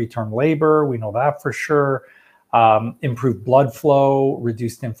 Reduce preterm labor, we know that for sure. Improve blood flow,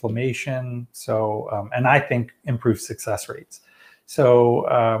 reduced inflammation. So, and I think improve success rates. So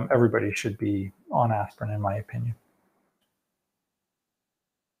everybody should be on aspirin, in my opinion.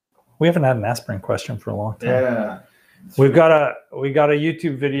 We haven't had an aspirin question for a long time. Yeah. We got a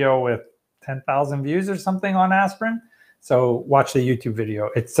YouTube video with 10,000 views or something on aspirin. So watch the YouTube video.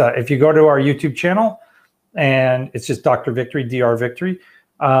 It's if you go to our YouTube channel, and it's just Dr. Victory, Dr. Victory,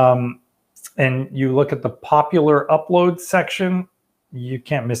 and you look at the popular upload section, you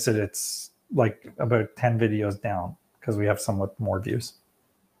can't miss it. It's like about 10 videos down, because we have somewhat more views.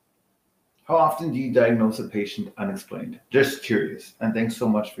 How often do you diagnose a patient unexplained? Just curious. And thanks so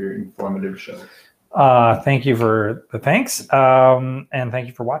much for your informative show. Thank you for the thanks. And thank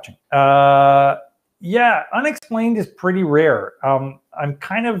you for watching. Yeah, unexplained is pretty rare. I'm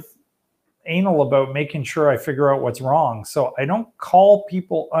kind of anal about making sure I figure out what's wrong. So I don't call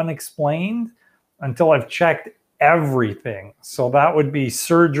people unexplained until I've checked everything. So that would be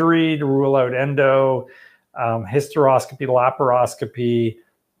surgery to rule out endo, hysteroscopy, laparoscopy,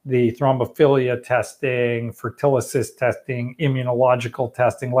 the thrombophilia testing, fertility testing, immunological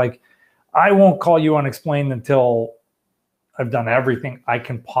testing. Like, I won't call you unexplained until I've done everything I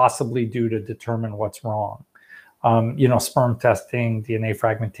can possibly do to determine what's wrong. Sperm testing, DNA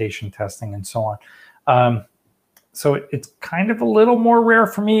fragmentation testing, and so on. So it's kind of a little more rare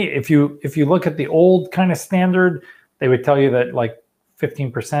for me. If you look at the old kind of standard, they would tell you that like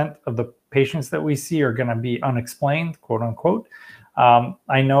 15% of the patients that we see are going to be unexplained, quote unquote.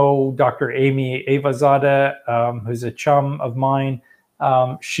 I know Dr. Amy Avazadeh, who's a chum of mine.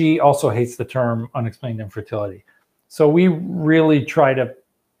 She also hates the term unexplained infertility. So we really try to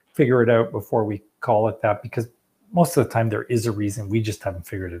figure it out before we call it that, because most of the time there is a reason. We just haven't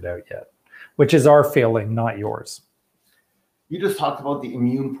figured it out yet, which is our failing, not yours. You just talked about the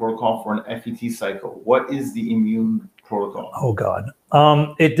immune protocol for an FET cycle. What is the immune protocol? Oh, God.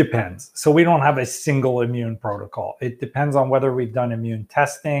 It depends. So we don't have a single immune protocol. It depends on whether we've done immune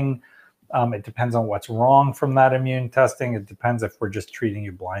testing. It depends on what's wrong from that immune testing. It depends if we're just treating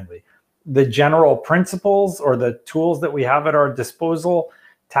you blindly. The general principles or the tools that we have at our disposal,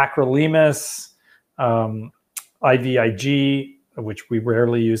 tacrolimus, IVIG, which we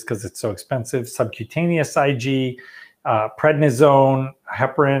rarely use because it's so expensive, subcutaneous IG, prednisone,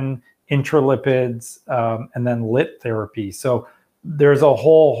 heparin, intralipids, and then lit therapy. So there's a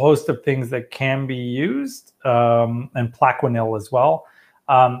whole host of things that can be used, and Plaquenil as well.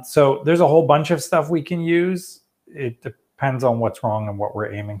 So there's a whole bunch of stuff we can use. It depends on what's wrong and what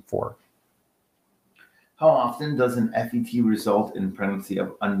we're aiming for. How often does an FET result in pregnancy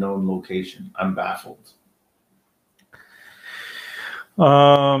of unknown location? I'm baffled.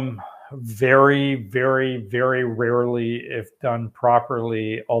 Very, very, very rarely, if done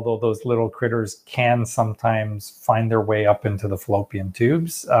properly, although those little critters can sometimes find their way up into the fallopian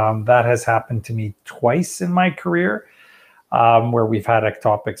tubes. That has happened to me twice in my career, where we've had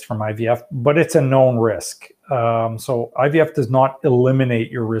ectopics from IVF, but it's a known risk. So IVF does not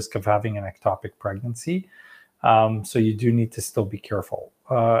eliminate your risk of having an ectopic pregnancy. So you do need to still be careful.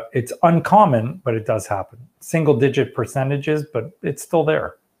 It's uncommon, but it does happen. Single-digit percentages, but it's still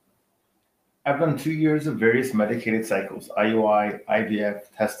there. I've done 2 years of various medicated cycles, IUI, IVF,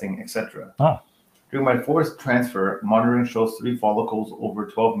 testing, etc. Oh. During my fourth transfer, monitoring shows 3 follicles over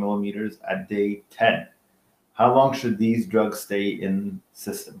 12 millimeters at day 10. How long should these drugs stay in the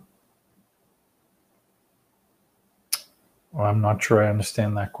system? Well, I'm not sure I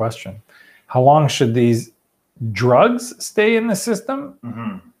understand that question. How long should these drugs stay in the system?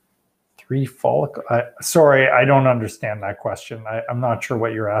 Mm-hmm. 3 follicles. Sorry, I don't understand that question. I'm not sure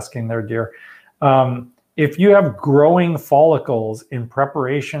what you're asking there, dear. If you have growing follicles in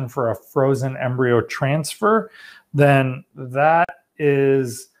preparation for a frozen embryo transfer, then that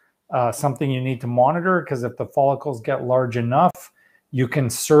is something you need to monitor, because if the follicles get large enough, you can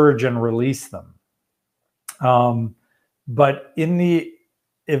surge and release them. But in the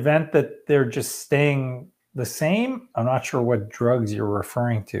event that they're just staying the same, I'm not sure what drugs you're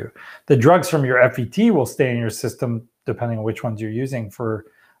referring to. The drugs from your FET will stay in your system, depending on which ones you're using, for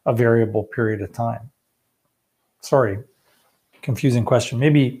a variable period of time. Sorry, confusing question.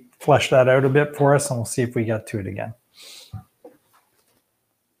 Maybe flesh that out a bit for us and we'll see if we get to it again.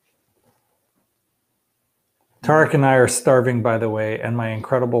 Tarek and I are starving, by the way, and my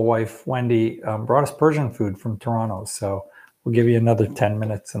incredible wife, Wendy, brought us Persian food from Toronto. So we'll give you another 10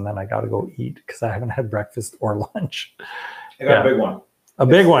 minutes and then I got to go eat because I haven't had breakfast or lunch. I got a big one. A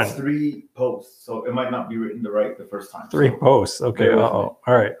big one. It's 3 posts, so it might not be written the first time. 3 posts. Okay. Uh-oh.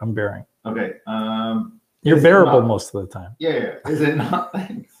 All right. I'm bearing. Okay. You're bearable most of the time. Yeah. Is it not?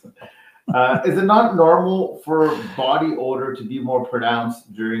 Thanks. Is it not normal for body odor to be more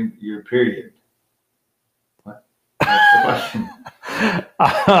pronounced during your period? What? That's the question.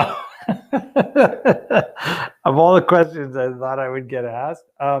 Of all the questions I thought I would get asked.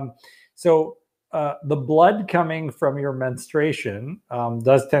 So the blood coming from your menstruation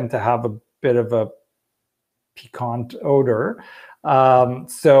does tend to have a bit of a piquant odor.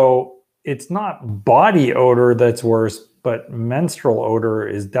 So it's not body odor that's worse, but menstrual odor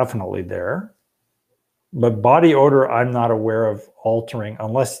is definitely there. But body odor, I'm not aware of altering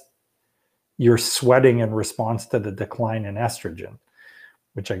unless you're sweating in response to the decline in estrogen,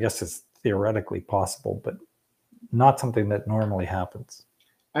 which I guess is theoretically possible, but not something that normally happens.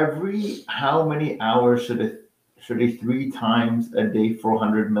 Every how many hours should a 3 times a day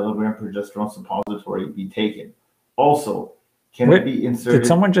 400 milligram progesterone suppository be taken? Also, can it be inserted? Did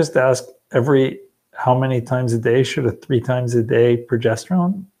someone just ask every how many times a day should a 3 times a day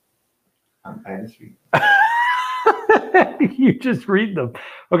progesterone? I just read. You just read them.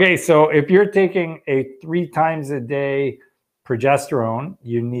 Okay, so if you're taking a 3 times a day progesterone,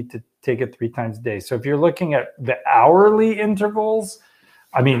 you need to take it 3 times a day. So if you're looking at the hourly intervals,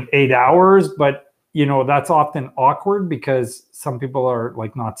 I mean 8 hours, but you know that's often awkward because some people are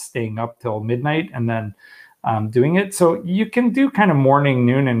like not staying up till midnight and then doing it. So you can do kind of morning,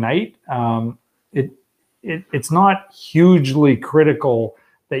 noon, and night. It's not hugely critical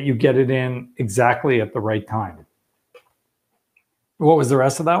that you get it in exactly at the right time. What was the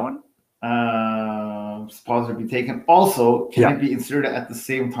rest of that one? Suppository be taken. Also, can it be inserted at the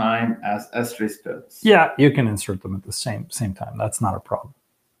same time as estrase pills? Yeah, you can insert them at the same time. That's not a problem.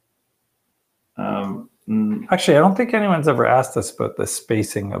 Actually, I don't think anyone's ever asked us about the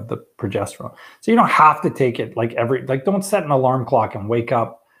spacing of the progesterone. So you don't have to take it like don't set an alarm clock and wake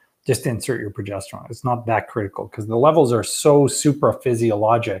up just to insert your progesterone. It's not that critical because the levels are so supra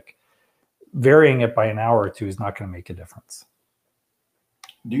physiologic. Varying it by an hour or 2 is not going to make a difference.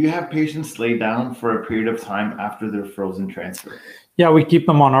 Do you have patients lay down for a period of time after their frozen transfer? Yeah, we keep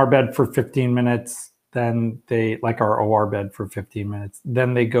them on our bed for 15 minutes. Then they, like our OR bed, for 15 minutes.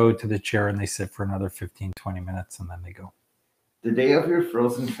 Then they go to the chair and they sit for another 15, 20 minutes, and then they go. The day of your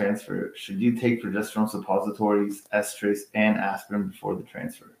frozen transfer, should you take progesterone suppositories, estrase, and aspirin before the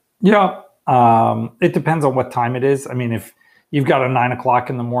transfer? Yeah, it depends on what time it is. I mean, if you've got a 9 o'clock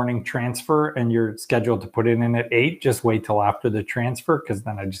in the morning transfer and you're scheduled to put it in at 8, just wait till after the transfer because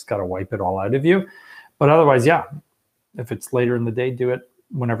then I just got to wipe it all out of you. But otherwise, yeah, if it's later in the day, do it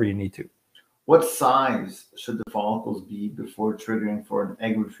whenever you need to. What size should the follicles be before triggering for an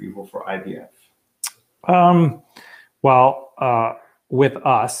egg retrieval for IVF? With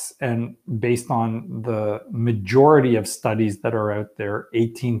us, and based on the majority of studies that are out there,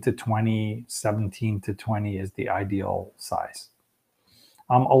 18 to 20, 17 to 20 is the ideal size.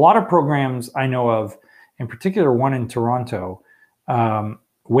 A lot of programs I know of, in particular one in Toronto,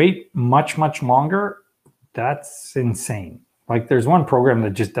 wait much, much longer. That's insane. Like there's one program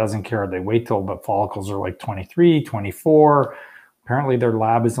that just doesn't care. They wait till the follicles are like 23, 24. Apparently their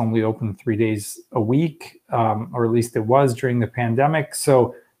lab is only open 3 days a week, or at least it was during the pandemic.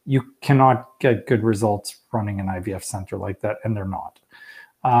 So you cannot get good results running an IVF center like that, and they're not.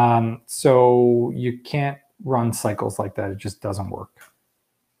 So you can't run cycles like that. It just doesn't work.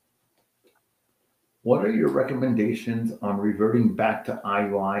 What are your recommendations on reverting back to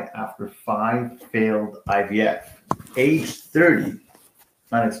IUI after 5 failed IVF? Age 30,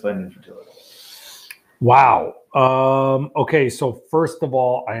 unexplained infertility. Wow. Okay, so first of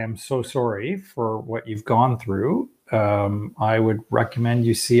all, I am so sorry for what you've gone through. I would recommend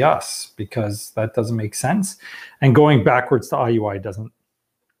you see us because that doesn't make sense. And going backwards to IUI doesn't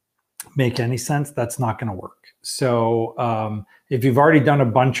make any sense. That's not going to work. So if you've already done a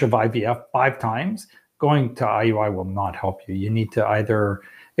bunch of IVF 5 times, going to IUI will not help you. You need to either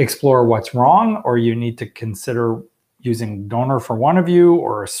explore what's wrong, or you need to consider using donor for one of you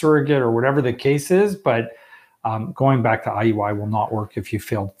or a surrogate or whatever the case is. But going back to IUI will not work if you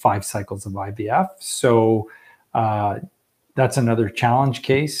failed 5 cycles of IVF. So that's another challenge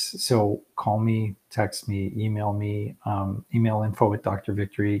case. So call me, text me, email me, email info@Dr.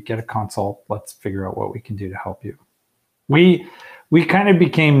 Victory, get a consult. Let's figure out what we can do to help you. We kind of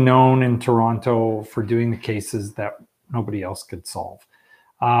became known in Toronto for doing the cases that nobody else could solve.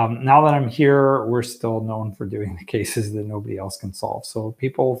 Now that I'm here, we're still known for doing the cases that nobody else can solve. So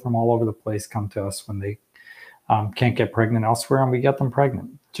people from all over the place come to us when they can't get pregnant elsewhere, and we get them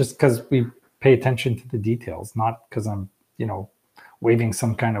pregnant just because we pay attention to the details, not because I'm, waving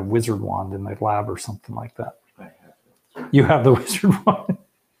some kind of wizard wand in the lab or something like that. You have the wizard wand.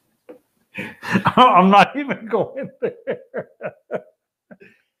 I'm not even going there.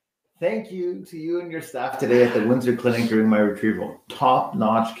 Thank you to you and your staff today at the Windsor Clinic during my retrieval.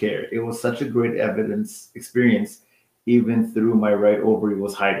 Top-notch care. It was such a great experience, even through my right ovary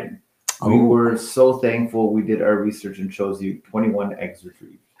was hiding. We were so thankful we did our research and chose you 21 eggs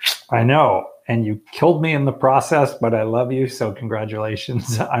retrieved. I know, and you killed me in the process, but I love you, so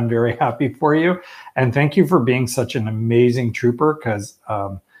congratulations. I'm very happy for you. And thank you for being such an amazing trooper, because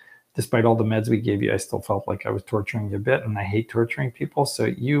despite all the meds we gave you, I still felt like I was torturing you a bit, and I hate torturing people. So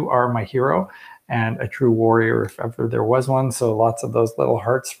you are my hero and a true warrior if ever there was one. So lots of those little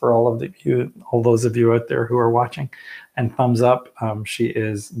hearts for all those of you out there who are watching, and thumbs up. She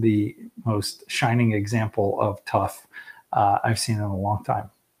is the most shining example of tough I've seen in a long time.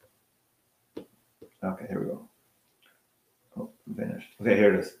 Okay, here we go. Oh, finished. Okay,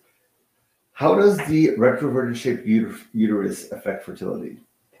 here it is. How does the retroverted shaped uterus affect fertility?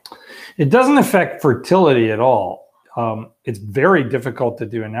 It doesn't affect fertility at all. It's very difficult to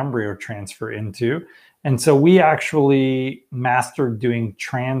do an embryo transfer into. And so we actually mastered doing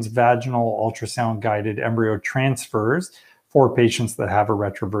transvaginal ultrasound guided embryo transfers for patients that have a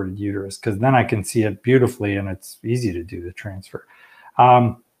retroverted uterus, because then I can see it beautifully and it's easy to do the transfer.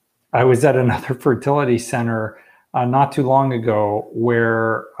 I was at another fertility center not too long ago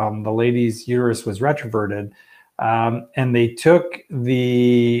where the lady's uterus was retroverted, and they took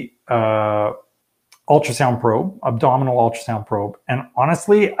the ultrasound probe, abdominal ultrasound probe, and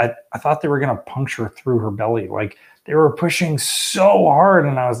honestly, I thought they were going to puncture through her belly. Like, they were pushing so hard,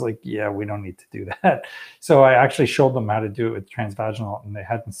 and I was like, yeah, we don't need to do that. So I actually showed them how to do it with transvaginal, and they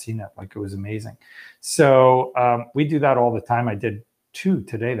hadn't seen it. Like, it was amazing. So we do that all the time. I did 2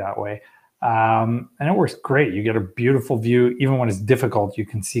 today that way. And it works great. You get a beautiful view. Even when it's difficult, you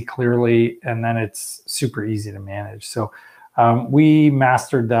can see clearly, and then it's super easy to manage. So we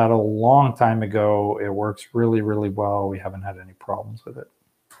mastered that a long time ago. It works really, really well. We haven't had any problems with it.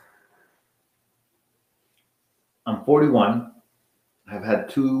 I'm 41. I've had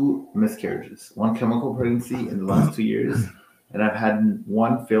 2 miscarriages, 1 chemical pregnancy in the last 2 years, and I've had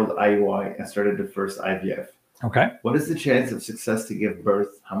 1 failed IUI and started the first IVF. Okay. What is the chance of success to give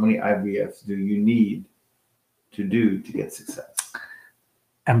birth? How many IVFs do you need to do to get success?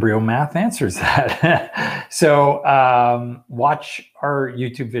 Embryo math answers that. So watch our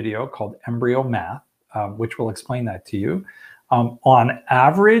YouTube video called Embryo Math, which will explain that to you. On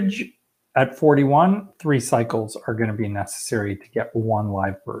average, at 41, 3 cycles are going to be necessary to get 1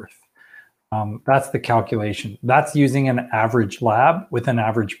 live birth. That's the calculation. That's using an average lab with an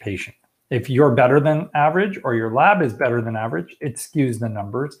average patient. If you're better than average, or your lab is better than average, it skews the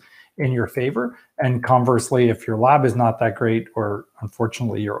numbers in your favor. And conversely, if your lab is not that great, or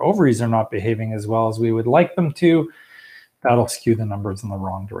unfortunately your ovaries are not behaving as well as we would like them to, that'll skew the numbers in the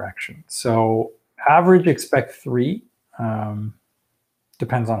wrong direction. So average, expect 3.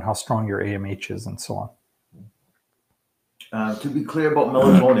 Depends on how strong your AMH is and so on. To be clear about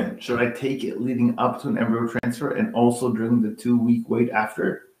melatonin, should I take it leading up to an embryo transfer and also during the 2-week wait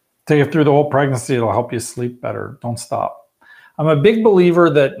after? Take it through the whole pregnancy. It'll help you sleep better. Don't stop. I'm a big believer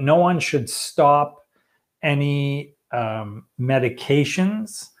that no one should stop any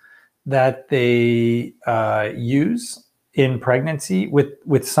medications that they use in pregnancy,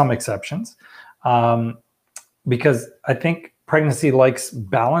 with some exceptions, because I think pregnancy likes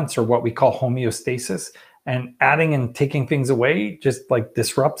balance, or what we call homeostasis, and adding and taking things away just like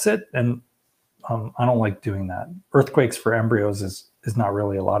disrupts it. And I don't like doing that. Earthquakes for embryos is not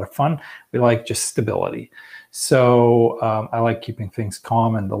really a lot of fun. We like just stability. So I like keeping things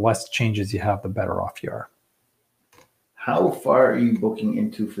calm, and the less changes you have, the better off you are. How far are you booking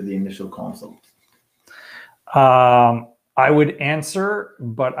into for the initial consult? I would answer,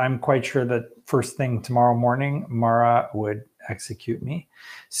 but I'm quite sure that first thing tomorrow morning, Mara would execute me.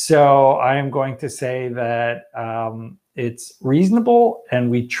 So I am going to say that it's reasonable,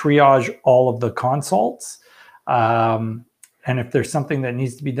 and we triage all of the consults. And if there's something that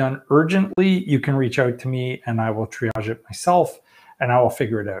needs to be done urgently, you can reach out to me and I will triage it myself and I will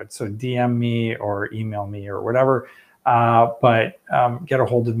figure it out. So DM me or email me or whatever, but get a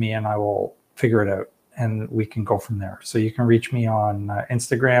hold of me and I will figure it out and we can go from there. So you can reach me on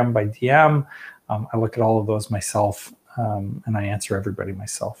Instagram by DM. I look at all of those myself and I answer everybody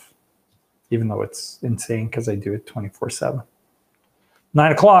myself, even though it's insane because I do it 24/7.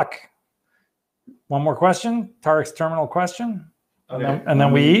 9 o'clock. One more question, Tarek's terminal question, Okay. and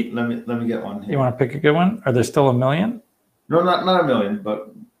then we eat. Let me get one here. You want to pick a good one? Are there still a million? No, not a million, but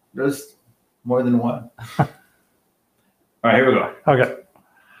there's more than one. All right, here we go. Okay.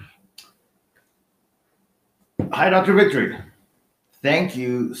 Hi, Dr. Victory. Thank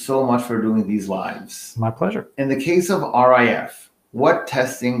you so much for doing these lives. My pleasure. In the case of RIF, what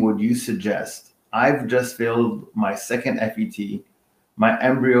testing would you suggest? I've just failed my second FET. My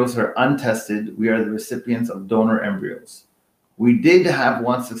embryos are untested. We are the recipients of donor embryos. We did have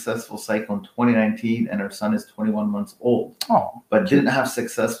one successful cycle in 2019, and our son is 21 months old, but didn't have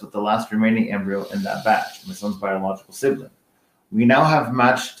success with the last remaining embryo in that batch, my son's biological sibling. We now have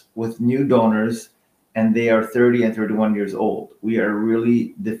matched with new donors, and they are 30 and 31 years old. We are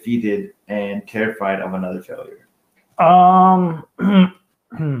really defeated and terrified of another failure.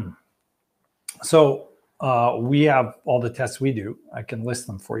 So we have all the tests we do. I can list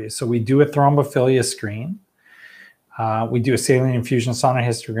them for you. So we do a thrombophilia screen. We do a saline infusion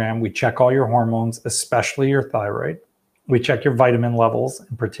sonohystogram. We check all your hormones, especially your thyroid. We check your vitamin levels,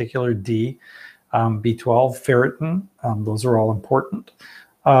 in particular D, B12, ferritin. Those are all important.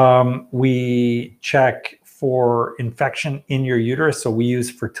 We check for infection in your uterus. So we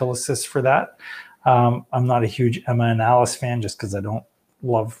use Fertility for that. I'm not a huge Emma and Alice fan just because I don't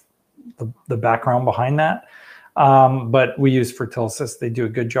love the background behind that. But we use Fertility. They do a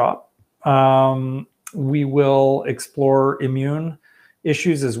good job. We will explore immune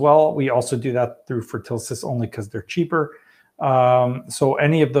issues as well. We also do that through Fertility only because they're cheaper. So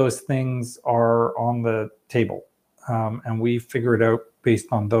any of those things are on the table, and we figure it out based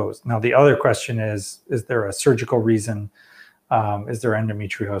on those. Now, the other question is there a surgical reason? Is there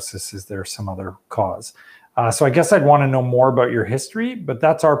endometriosis? Is there some other cause? So I guess I'd want to know more about your history, but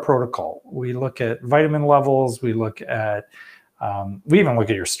that's our protocol. We look at vitamin levels. We look at, we even look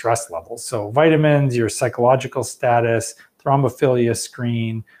at your stress levels. So vitamins, your psychological status, thrombophilia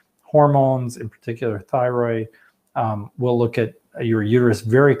screen, hormones, in particular thyroid. We'll look at your uterus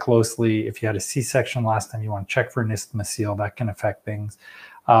very closely. If you had a C-section last time, you want to check for an isthmus seal. That can affect things.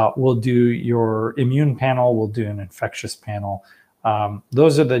 We'll do your immune panel. We'll do an infectious panel.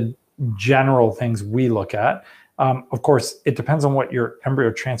 Those are the general things we look at. Of course, it depends on what your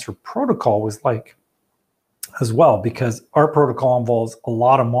embryo transfer protocol was like as well, because our protocol involves a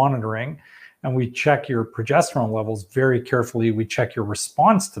lot of monitoring, and we check your progesterone levels very carefully. We check your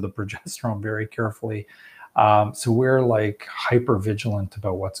response to the progesterone very carefully. So we're like hyper vigilant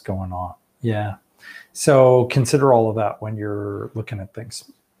about what's going on. Yeah. So consider all of that when you're looking at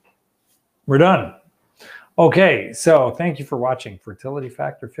things. We're done. Okay, so thank you for watching Fertility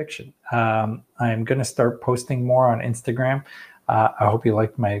Fact or Fiction. I'm going to start posting more on Instagram. I hope you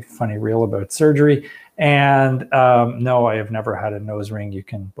liked my funny reel about surgery. And no, I have never had a nose ring. You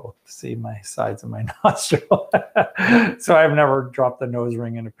can both see my sides of my nostril. So I've never dropped a nose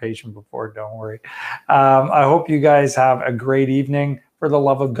ring in a patient before. Don't worry. I hope you guys have a great evening. For the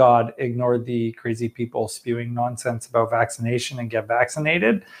love of God, ignore the crazy people spewing nonsense about vaccination and get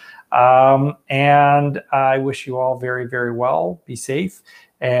vaccinated. And I wish you all very, very well. Be safe.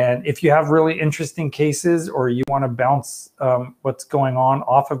 And if you have really interesting cases or you want to bounce what's going on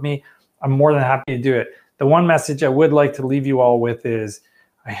off of me, I'm more than happy to do it. The one message I would like to leave you all with is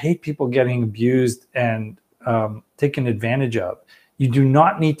I hate people getting abused and taken advantage of. You do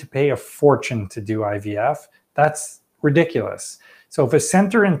not need to pay a fortune to do IVF. That's ridiculous. So if a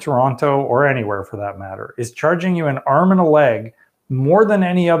center in Toronto or anywhere for that matter is charging you an arm and a leg more than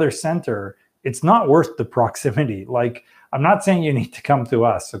any other center, it's not worth the proximity. Like, I'm not saying you need to come to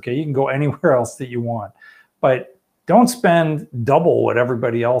us, okay? You can go anywhere else that you want, but don't spend double what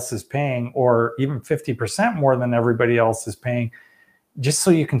everybody else is paying or even 50% more than everybody else is paying just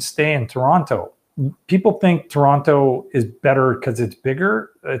so you can stay in Toronto. People think Toronto is better because it's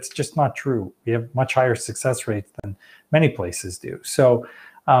bigger. It's just not true. We have much higher success rates than many places do. So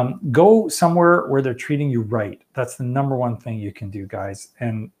go somewhere where they're treating you right. That's the number one thing you can do, guys.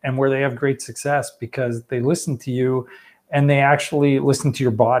 And where they have great success because they listen to you and they actually listen to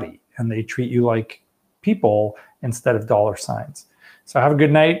your body and they treat you like people instead of dollar signs. So have a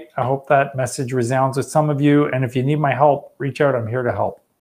good night. I hope that message resounds with some of you. And if you need my help, reach out. I'm here to help.